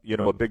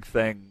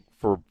thing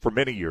for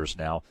many years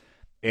now,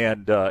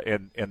 and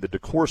the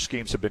decor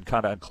schemes have been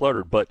kind of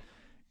uncluttered. But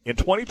in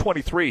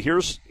 2023,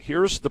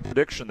 here's the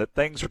prediction that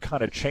things are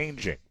kind of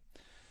changing.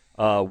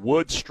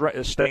 Wood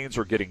stains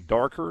are getting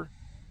darker.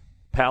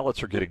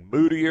 Palettes are getting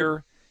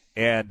moodier,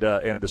 and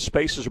the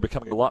spaces are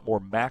becoming a lot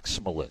more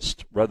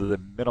maximalist rather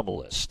than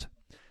minimalist.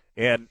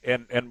 And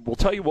we'll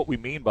tell you what we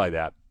mean by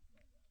that.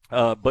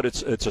 But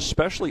it's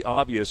especially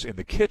obvious in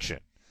the kitchen,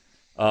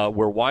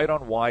 where white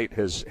on white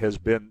has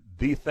been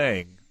the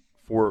thing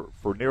for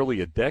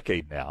nearly a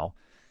decade now.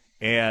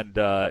 And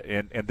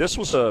this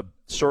was a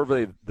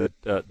survey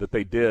that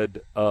they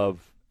did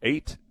of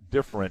 8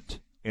 different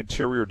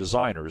interior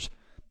designers,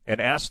 and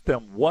asked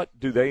them what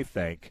do they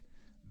think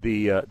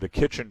the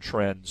kitchen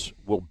trends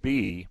will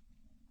be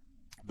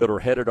that are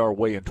headed our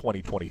way in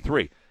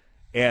 2023.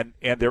 And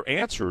their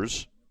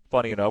answers,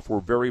 funny enough, were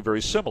very,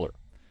 very similar.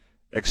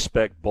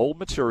 Expect bold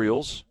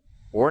materials,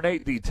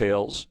 ornate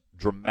details,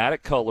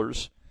 dramatic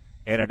colors,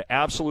 and an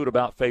absolute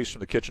about-face from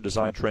the kitchen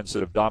design trends that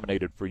have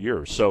dominated for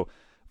years. So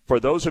for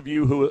those of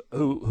you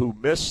who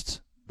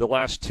missed the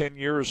last 10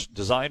 years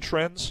design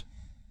trends,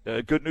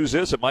 good news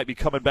is it might be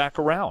coming back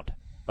around,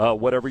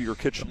 whatever your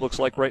kitchen looks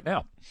like right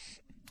now.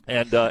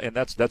 And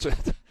that's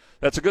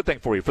a good thing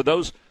for you. For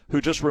those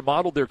who just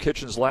remodeled their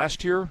kitchens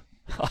last year,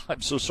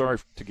 I'm so sorry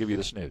to give you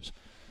this news.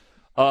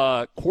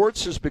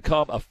 Quartz has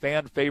become a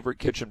fan favorite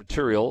kitchen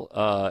material,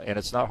 and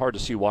it's not hard to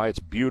see why. It's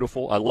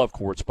beautiful. I love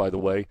quartz, by the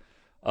way.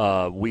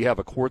 We have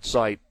a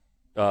quartzite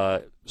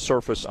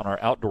surface on our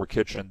outdoor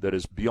kitchen that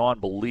is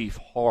beyond belief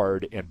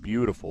hard and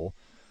beautiful.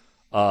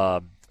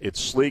 It's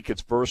sleek,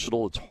 it's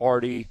versatile, it's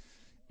hardy,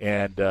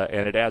 and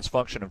it adds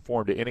function and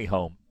form to any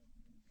home.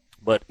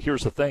 But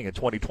here's the thing: in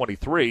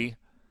 2023,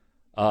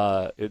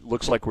 it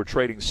looks like we're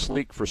trading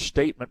sleek for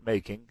statement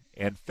making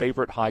and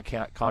favorite high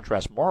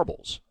contrast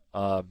marbles.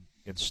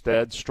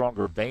 Instead,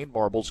 stronger veined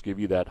marbles give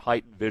you that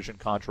heightened vision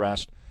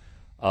contrast.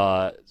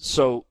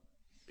 So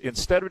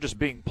instead of just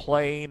being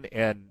plain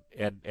and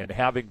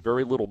having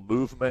very little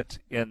movement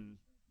in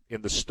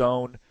the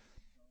stone,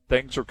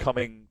 things are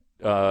coming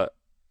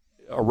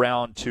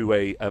around to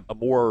a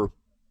more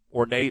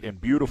ornate and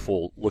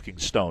beautiful looking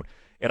stone.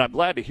 And I'm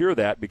glad to hear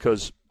that,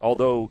 because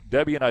although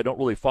Debbie and I don't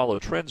really follow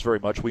trends very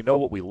much, we know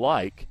what we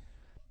like,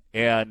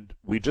 and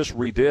we just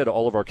redid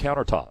all of our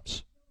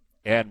countertops.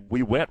 And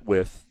we went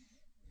with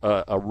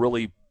a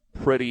really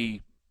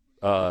pretty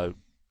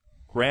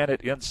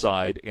granite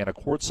inside and a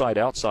quartzite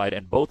outside,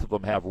 and both of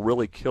them have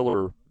really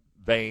killer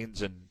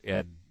veins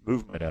and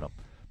movement in them.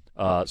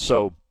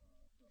 So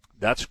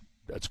that's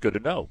good to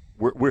know.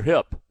 We're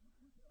hip.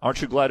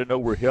 Aren't you glad to know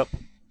we're hip?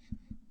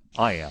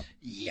 I am.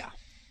 Yeah.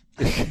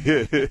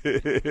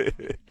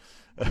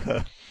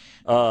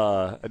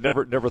 I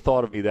never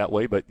thought of me that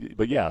way, but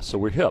yeah. So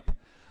we're hip.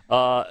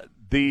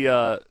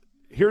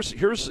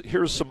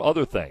 Here's some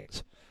other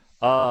things.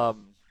 I'll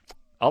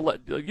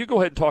let you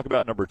go ahead and talk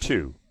about number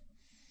 2,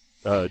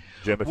 Jim,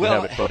 if you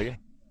have it in front of you.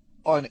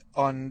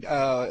 On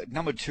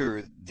number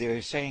 2,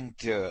 they're saying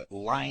to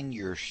line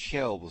your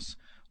shelves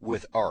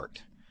with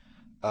art.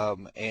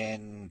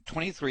 And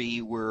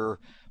 23, we're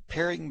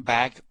paring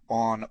back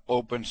on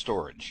open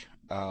storage,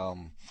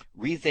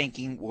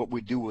 rethinking what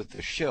we do with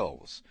the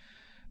shelves.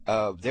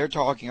 They're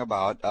talking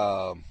about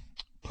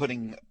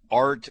putting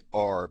art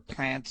or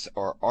plants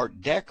or art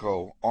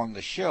deco on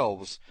the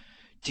shelves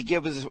to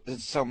give us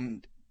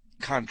some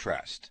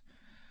contrast.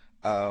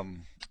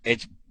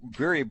 It's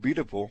very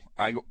beautiful.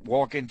 I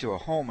walk into a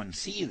home and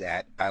see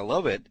that. I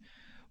love it,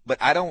 but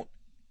I don't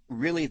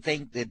really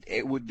think that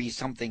it would be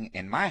something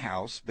in my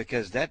house,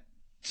 because that's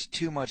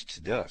too much to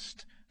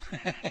dust.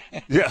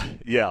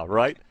 Yeah,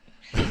 right.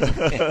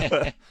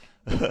 and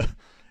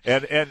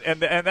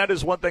that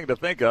is one thing to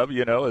think of,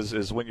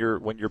 is when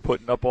you're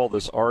putting up all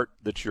this art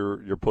that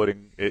you're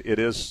putting, it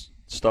is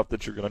stuff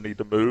that you're going to need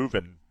to move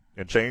and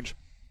change.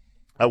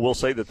 I will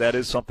say that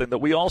is something that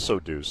we also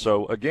do.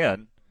 So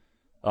again,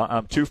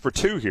 I'm 2 for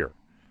 2 here.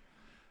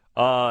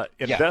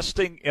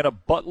 Investing in a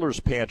butler's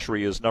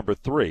pantry is number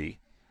 3.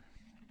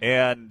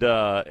 And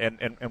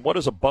what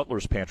is a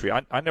butler's pantry?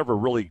 I never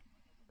really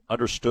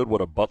understood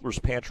what a butler's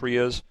pantry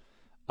is.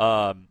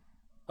 A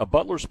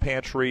butler's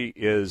pantry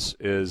is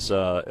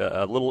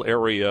a little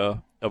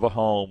area of a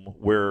home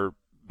where,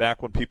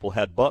 back when people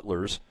had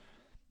butlers,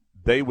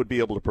 they would be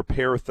able to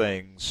prepare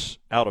things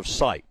out of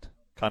sight,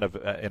 kind of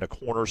in a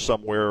corner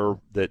somewhere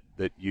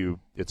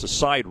it's a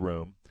side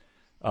room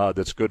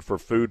that's good for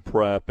food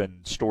prep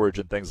and storage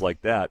and things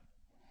like that.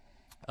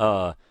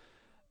 But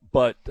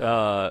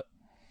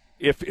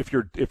if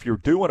you're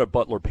doing a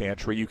butler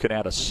pantry, you can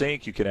add a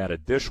sink, you can add a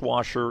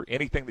dishwasher,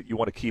 anything that you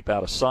want to keep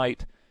out of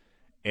sight.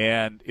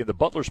 And in the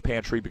butler's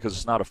pantry, because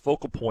it's not a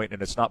focal point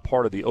and it's not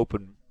part of the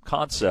open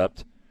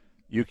concept,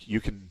 you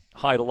can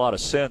hide a lot of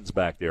sins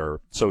back there,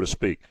 so to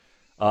speak.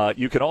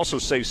 You can also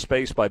save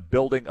space by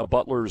building a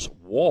butler's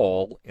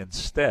wall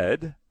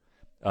instead.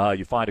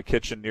 You find a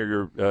kitchen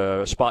near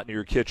your spot near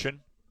your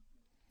kitchen.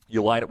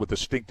 You line it with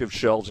distinctive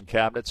shelves and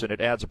cabinets, and it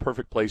adds a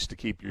perfect place to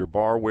keep your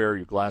barware,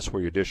 your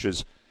glassware, your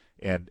dishes,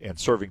 and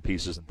serving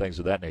pieces and things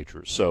of that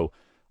nature. So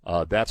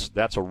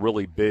that's a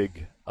really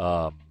big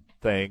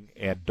thing.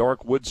 And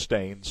dark wood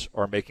stains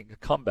are making a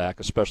comeback,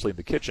 especially in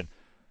the kitchen.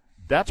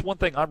 That's one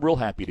thing I'm real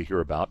happy to hear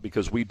about,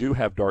 because we do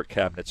have dark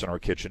cabinets in our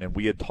kitchen, and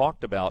we had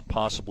talked about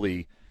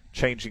possibly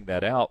changing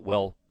that out.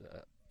 Well,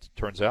 it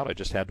turns out I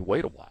just had to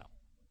wait a while.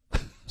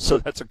 So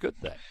that's a good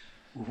thing.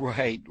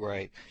 Right.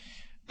 Well,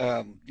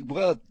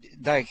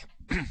 like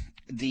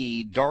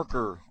the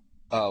darker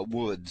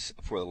woods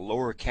for the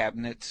lower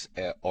cabinets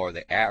or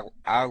the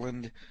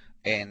island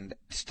and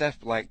stuff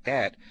like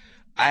that,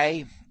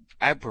 I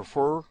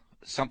prefer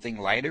something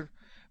lighter,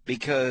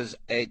 because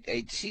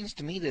it seems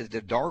to me that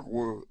the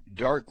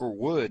darker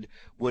wood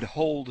would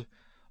hold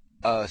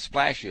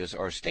splashes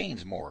or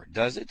stains more.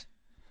 Does it?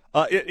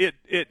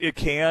 It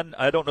can.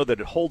 I don't know that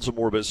it holds them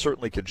more, but it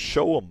certainly can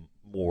show them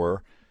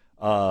more.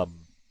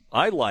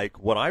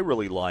 What I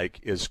really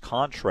like is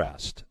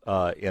contrast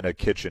in a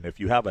kitchen. If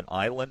you have an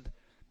island,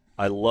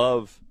 I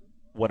love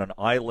when an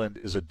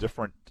island is a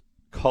different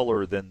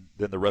color than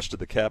the rest of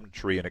the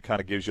cabinetry, and it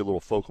kind of gives you a little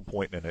focal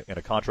point and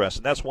a contrast.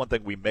 And that's one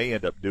thing we may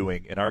end up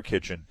doing in our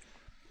kitchen,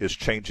 is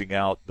changing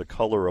out the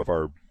color of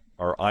our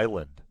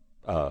island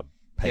paint.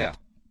 Yeah.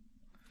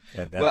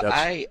 And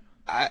Well,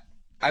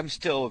 I'm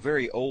still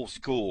very old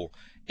school.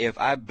 If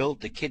I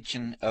built the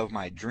kitchen of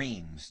my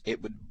dreams,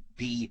 it would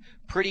be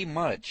pretty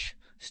much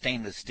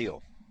stainless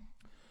steel.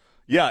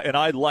 Yeah, and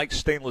I like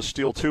stainless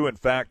steel too. In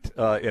fact,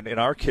 in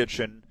our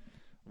kitchen,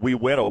 we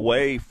went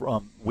away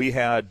from. We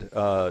had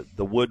the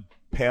wood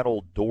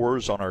panel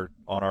doors on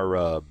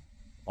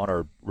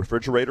our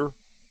refrigerator.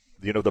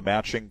 You know, the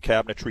matching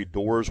cabinetry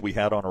doors we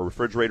had on our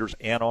refrigerators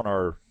and on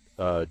our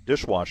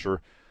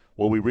dishwasher.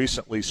 Well, we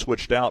recently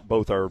switched out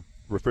both our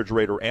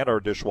refrigerator and our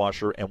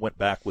dishwasher and went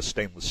back with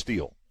stainless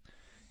steel.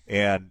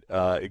 And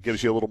it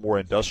gives you a little more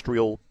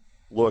industrial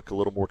look, a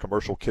little more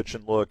commercial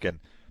kitchen look, and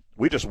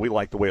we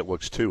like the way it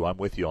looks too. I'm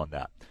with you on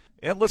that.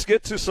 And let's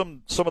get to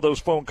some of those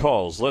phone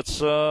calls. Let's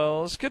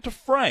get to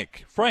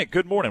Frank. Frank,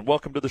 good morning.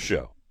 Welcome to the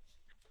show.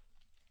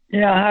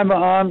 Yeah,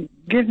 I'm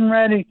getting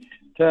ready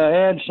to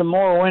add some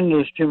more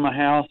windows to my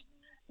house,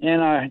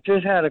 and I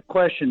just had a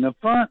question. The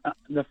front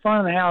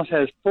of the house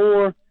has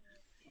 4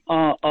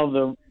 of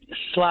the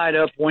slide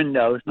up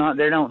windows.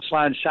 They don't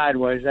slide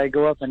sideways; they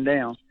go up and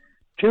down.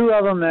 2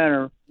 of them that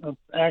are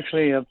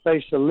actually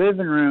face the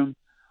living room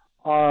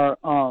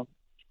are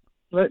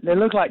they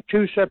look like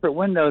 2 separate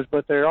windows,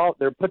 but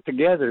they're put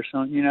together. So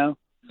And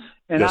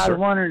yes, I was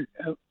wondering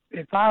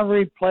if I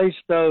replace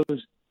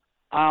those.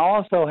 I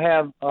also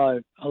have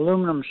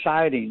aluminum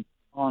siding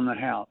on the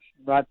house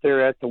right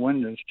there at the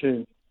windows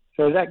too.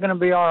 So is that going to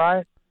be all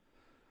right?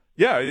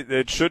 Yeah,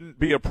 it shouldn't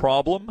be a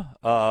problem.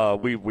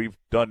 We've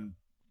done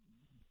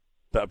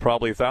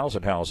probably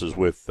 1,000 houses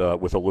with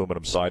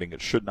aluminum siding.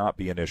 It should not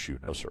be an issue.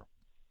 No, sir.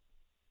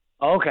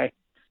 Okay,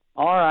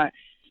 all right.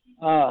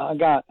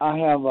 I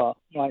have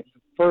like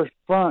first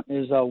front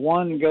is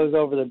one that goes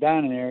over the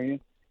dining area,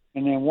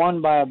 and then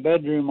one by a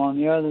bedroom on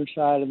the other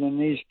side, and then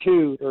these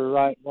 2 are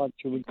right what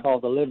you would call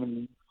the living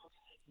room.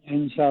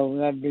 And so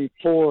that'd be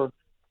four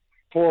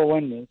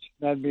windows.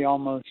 We'd be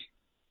almost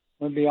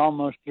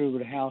through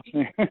with the house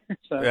there.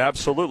 So,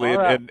 absolutely.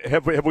 right. And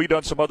have we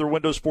done some other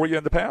windows for you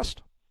in the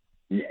past?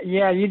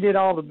 Yeah, you did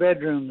all the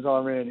bedrooms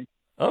already.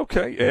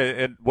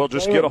 Okay, and we'll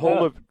just get a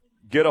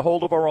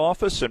hold of our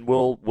office, and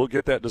we'll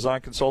get that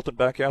design consultant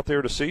back out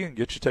there to see and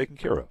get you taken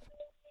care of.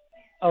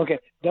 Okay,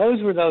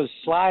 those were those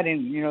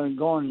sliding,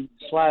 going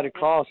slide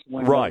across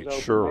windows. Right, open.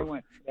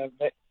 sure.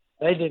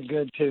 They did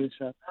good too.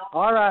 So,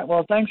 all right.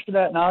 Well, thanks for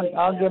that, and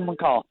I'll give them a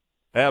call.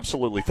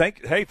 Absolutely.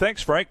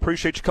 Thanks, Frank.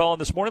 Appreciate you calling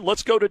this morning.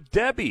 Let's go to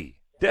Debbie.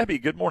 Debbie,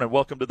 good morning.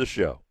 Welcome to the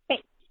show.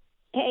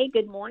 Hey,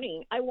 good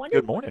morning. I wonder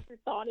Good morning. what your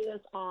thought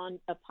is on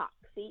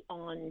epoxy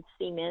on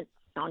cement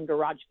on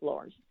garage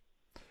floors.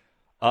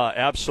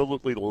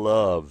 Absolutely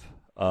love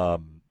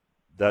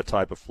that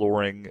type of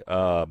flooring.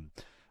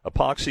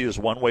 Epoxy is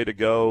one way to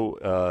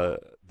go.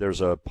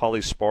 There's a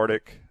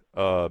polyspartic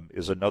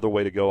is another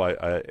way to go.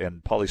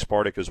 And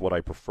polyspartic is what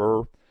I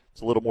prefer.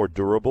 It's a little more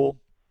durable.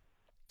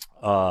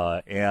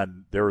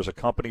 And there is a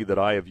company that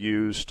I have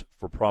used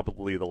for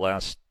probably the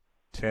last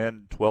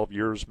 10, 12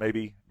 years,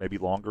 maybe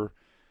longer,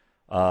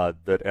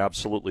 that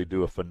absolutely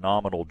do a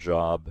phenomenal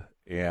job.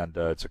 And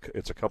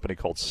it's a company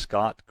called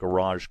Scott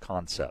Garage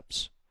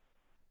Concepts.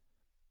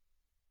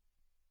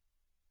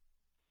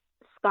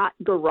 Scott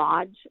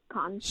Garage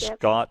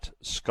Concepts?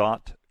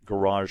 Scott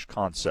Garage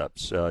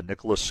Concepts.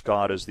 Nicholas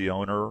Scott is the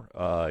owner.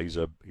 He's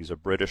a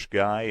British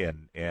guy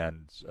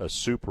and a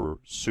super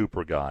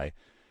guy.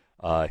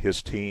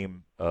 His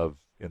team of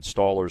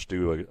installers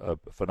do a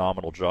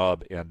phenomenal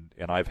job, and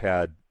I've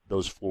had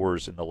those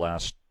floors in the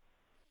last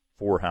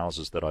 4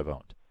 houses that I've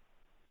owned.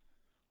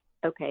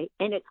 Okay,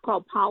 and it's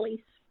called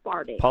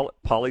polyspartic.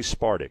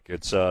 Polyspartic.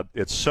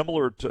 It's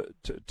similar to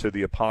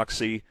the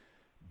epoxy,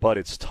 but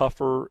it's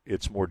tougher,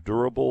 it's more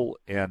durable,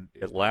 and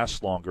it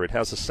lasts longer. It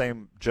has the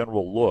same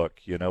general look,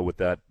 with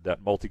that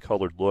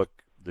multicolored look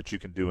that you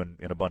can do in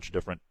a bunch of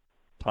different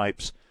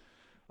types,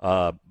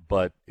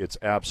 but it's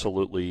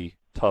absolutely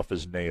tough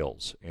as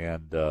nails,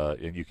 and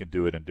you can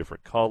do it in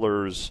different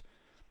colors.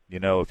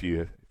 If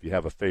you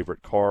have a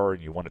favorite car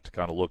and you want it to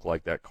kind of look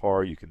like that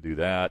car, you can do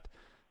that.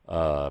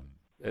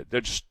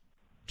 There's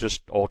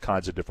just all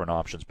kinds of different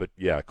options. But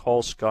yeah,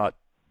 call Scott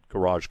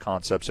Garage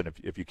Concepts, and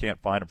if you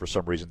can't find them for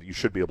some reason, you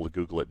should be able to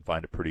Google it and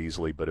find it pretty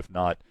easily. But if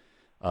not,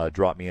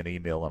 drop me an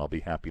email and I'll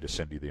be happy to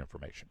send you the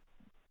information.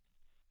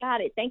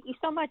 Got it. Thank you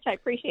so much. I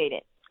appreciate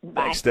it.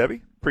 Bye. Thanks,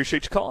 Debbie.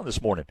 Appreciate you calling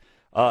this morning.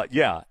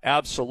 Yeah,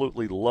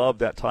 absolutely love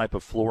that type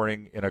of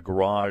flooring in a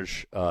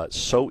garage.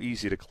 So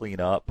easy to clean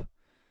up.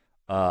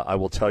 I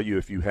will tell you,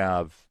 if you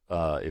have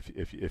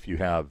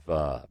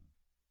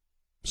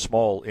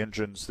small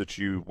engines that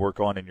you work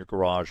on in your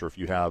garage, or if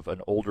you have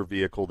an older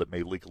vehicle that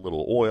may leak a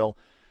little oil,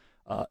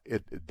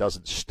 it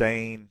doesn't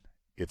stain.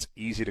 It's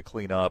easy to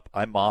clean up.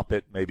 I mop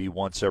it maybe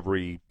once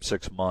every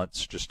 6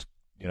 months, just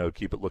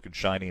keep it looking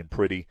shiny and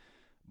pretty.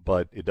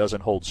 But it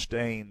doesn't hold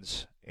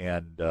stains,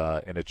 and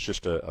it's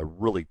just a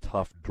really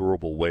tough,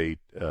 durable way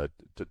to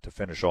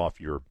finish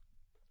off your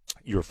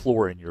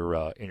floor in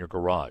your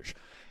garage.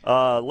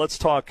 Let's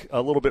talk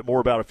a little bit more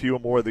about a few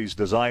more of these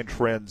design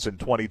trends in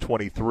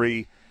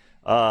 2023.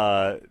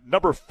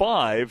 Number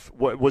 5,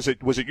 was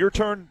it your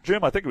turn,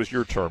 Jim? I think it was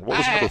your turn. What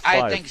was number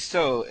 5? I think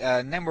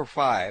so. Number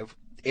 5,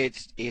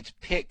 it's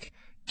pick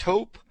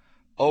taupe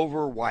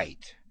over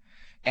white.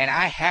 And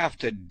I have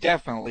to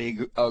definitely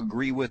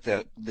agree with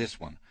this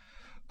one.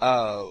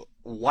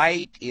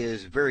 White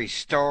is very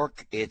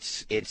stark.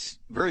 It's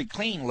very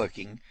clean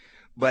looking,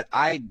 but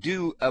I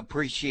do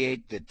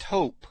appreciate the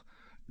taupe,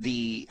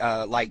 the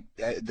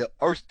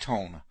earth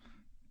tone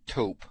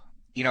taupe.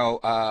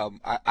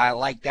 I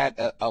like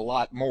that a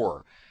lot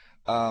more.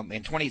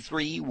 In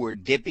 23, we're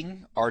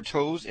dipping our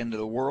toes into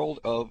the world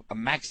of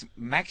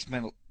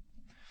maximalism.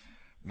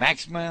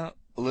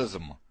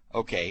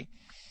 Okay.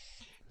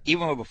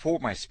 Even before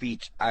my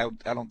speech, I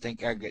don't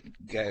think I get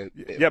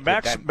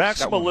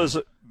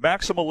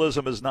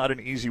maximalism is not an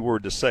easy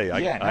word to say.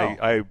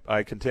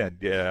 I contend.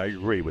 Yeah, I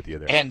agree with you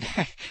there.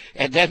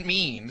 And that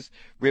means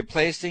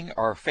replacing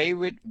our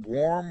favorite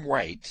warm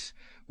whites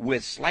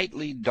with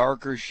slightly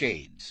darker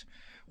shades.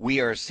 We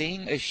are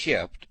seeing a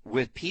shift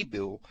with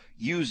people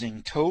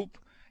using taupe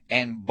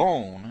and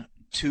bone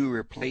to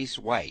replace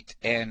white.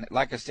 And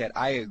like I said,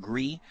 I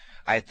agree.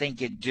 I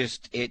think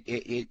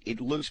it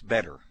looks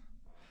better.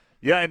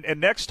 Yeah, and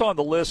next on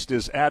the list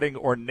is adding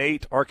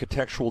ornate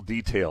architectural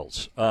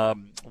details,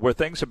 where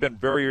things have been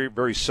very,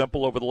 very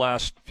simple over the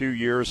last few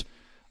years,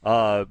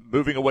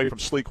 moving away from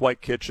sleek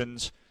white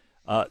kitchens.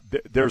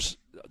 There's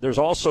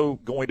also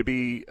going to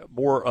be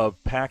more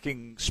of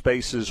packing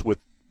spaces with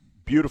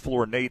beautiful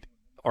ornate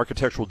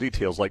architectural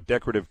details like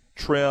decorative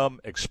trim,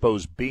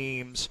 exposed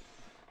beams.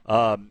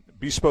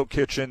 Bespoke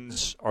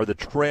kitchens are the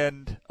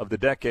trend of the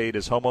decade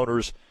as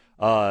homeowners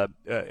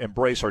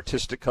embrace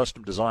artistic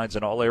custom designs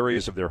in all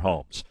areas of their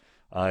homes.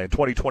 In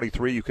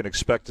 2023, you can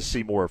expect to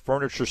see more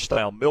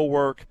furniture-style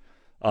millwork.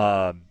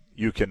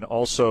 You can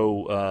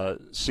also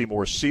see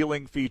more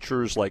ceiling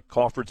features like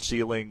coffered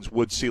ceilings,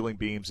 wood ceiling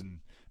beams, and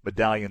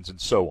medallions,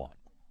 and so on.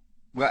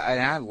 Well, and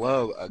I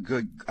love a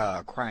good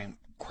crown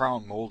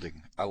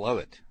molding. I love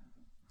it.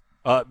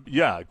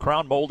 Yeah,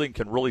 crown molding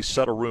can really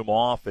set a room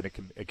off, and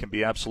it can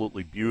be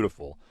absolutely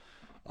beautiful.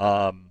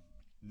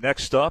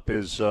 Next up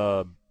is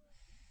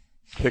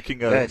picking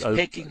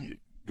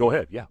Go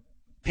ahead. Yeah.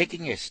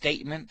 Picking a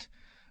statement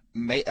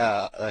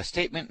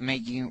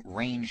making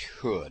range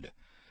hood.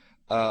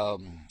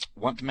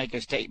 Want to make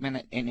a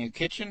statement in your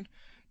kitchen?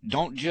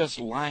 Don't just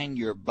line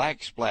your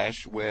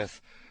backsplash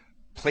with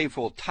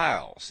playful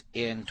tiles.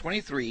 In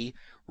 23,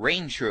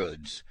 range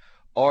hoods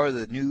are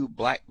the new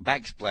black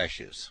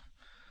backsplashes.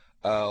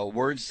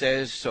 Word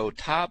says, so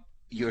top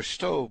your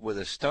stove with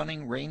a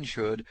stunning range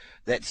hood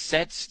that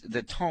sets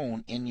the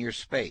tone in your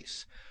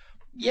space.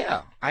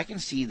 Yeah, I can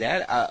see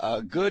that.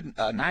 A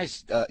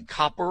nice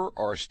copper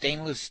or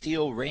stainless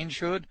steel range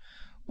hood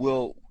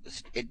will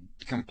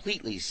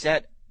completely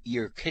set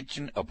your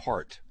kitchen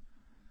apart.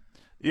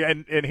 Yeah,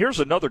 and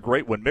here's another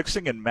great one: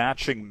 mixing and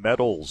matching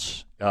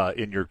metals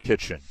in your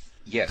kitchen.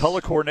 Yes.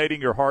 Color coordinating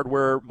your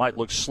hardware might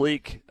look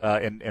sleek,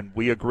 and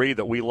we agree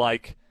that we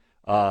like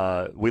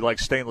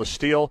stainless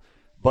steel.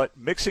 But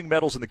mixing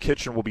metals in the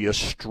kitchen will be a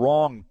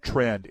strong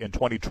trend in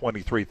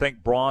 2023.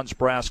 Think bronze,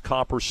 brass,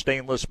 copper,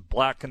 stainless,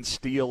 blackened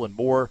steel, and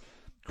more,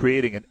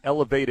 creating an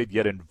elevated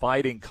yet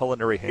inviting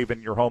culinary haven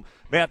in your home.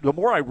 Man, the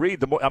more I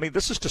read, the more,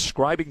 this is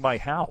describing my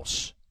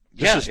house.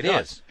 It is. It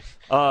is.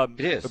 A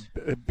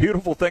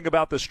beautiful thing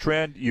about this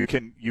trend, you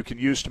can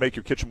use to make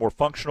your kitchen more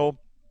functional.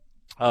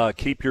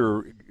 Keep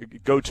your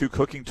go-to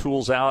cooking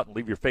tools out and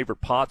leave your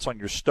favorite pots on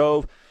your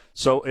stove.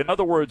 So, in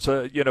other words,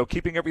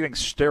 keeping everything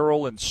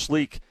sterile and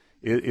sleek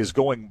is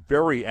going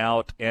very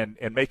out, and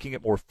making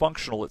it more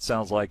functional, it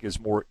sounds like, is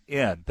more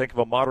in. Think of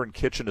a modern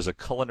kitchen as a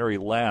culinary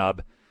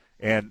lab,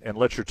 and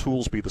let your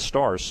tools be the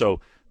stars.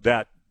 So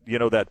that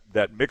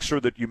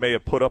mixer that you may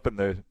have put up in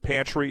the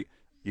pantry,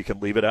 you can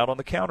leave it out on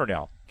the counter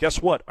now.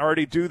 Guess what? I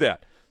already do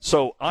that.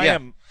 So I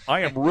am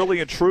really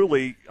and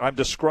truly, I'm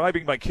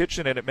describing my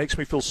kitchen, and it makes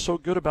me feel so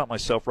good about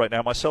myself right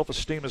now. My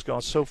self-esteem has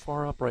gone so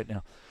far up right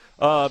now.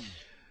 And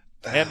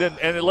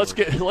let's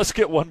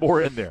get one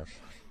more in there.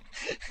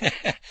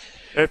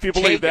 If you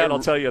believe that, I'll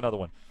tell you another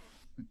one.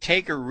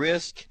 Take a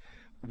risk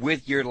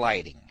with your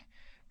lighting.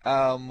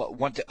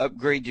 Want to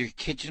upgrade your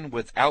kitchen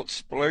without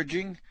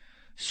splurging?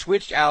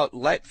 Switch out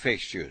light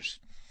fixtures.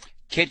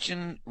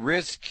 Kitchen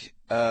risk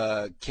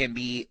can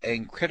be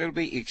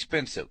incredibly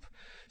expensive,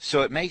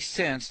 so it makes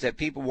sense that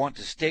people want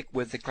to stick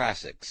with the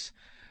classics.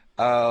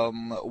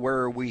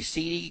 Where we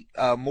see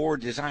more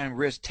design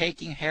risk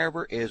taking,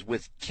 however, is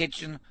with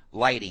kitchen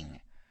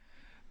lighting.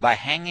 By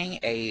hanging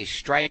a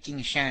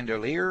striking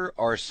chandelier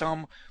or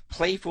some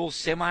playful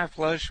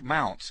semi-flush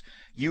mounts,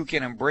 you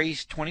can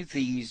embrace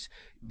 23's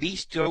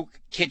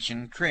bespoke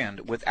kitchen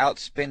trend without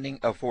spending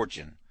a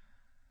fortune.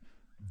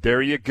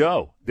 There you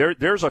go.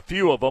 There's a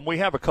few of them. We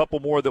have a couple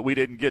more that we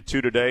didn't get to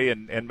today,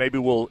 and maybe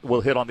we'll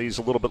hit on these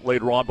a little bit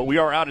later on. But we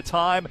are out of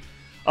time.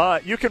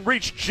 You can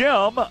reach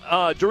Jim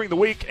during the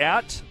week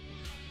at...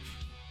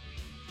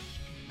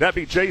 That'd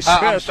be Jay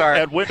Smith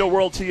at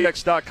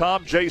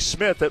WindowWorldTX.com. Jay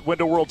Smith at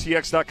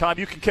WindowWorldTX.com.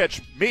 You can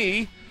catch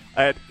me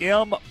at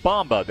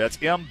mbomba. That's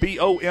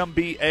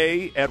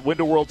MBOMBA at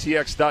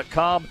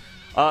windowworldtx.com.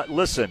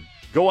 Listen,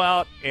 go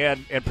out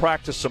and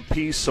practice some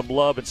peace, some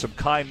love, and some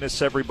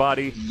kindness,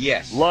 everybody.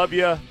 Yes. Love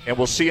you, and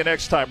we'll see you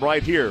next time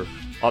right here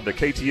on the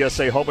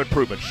KTSA Home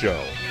Improvement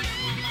Show.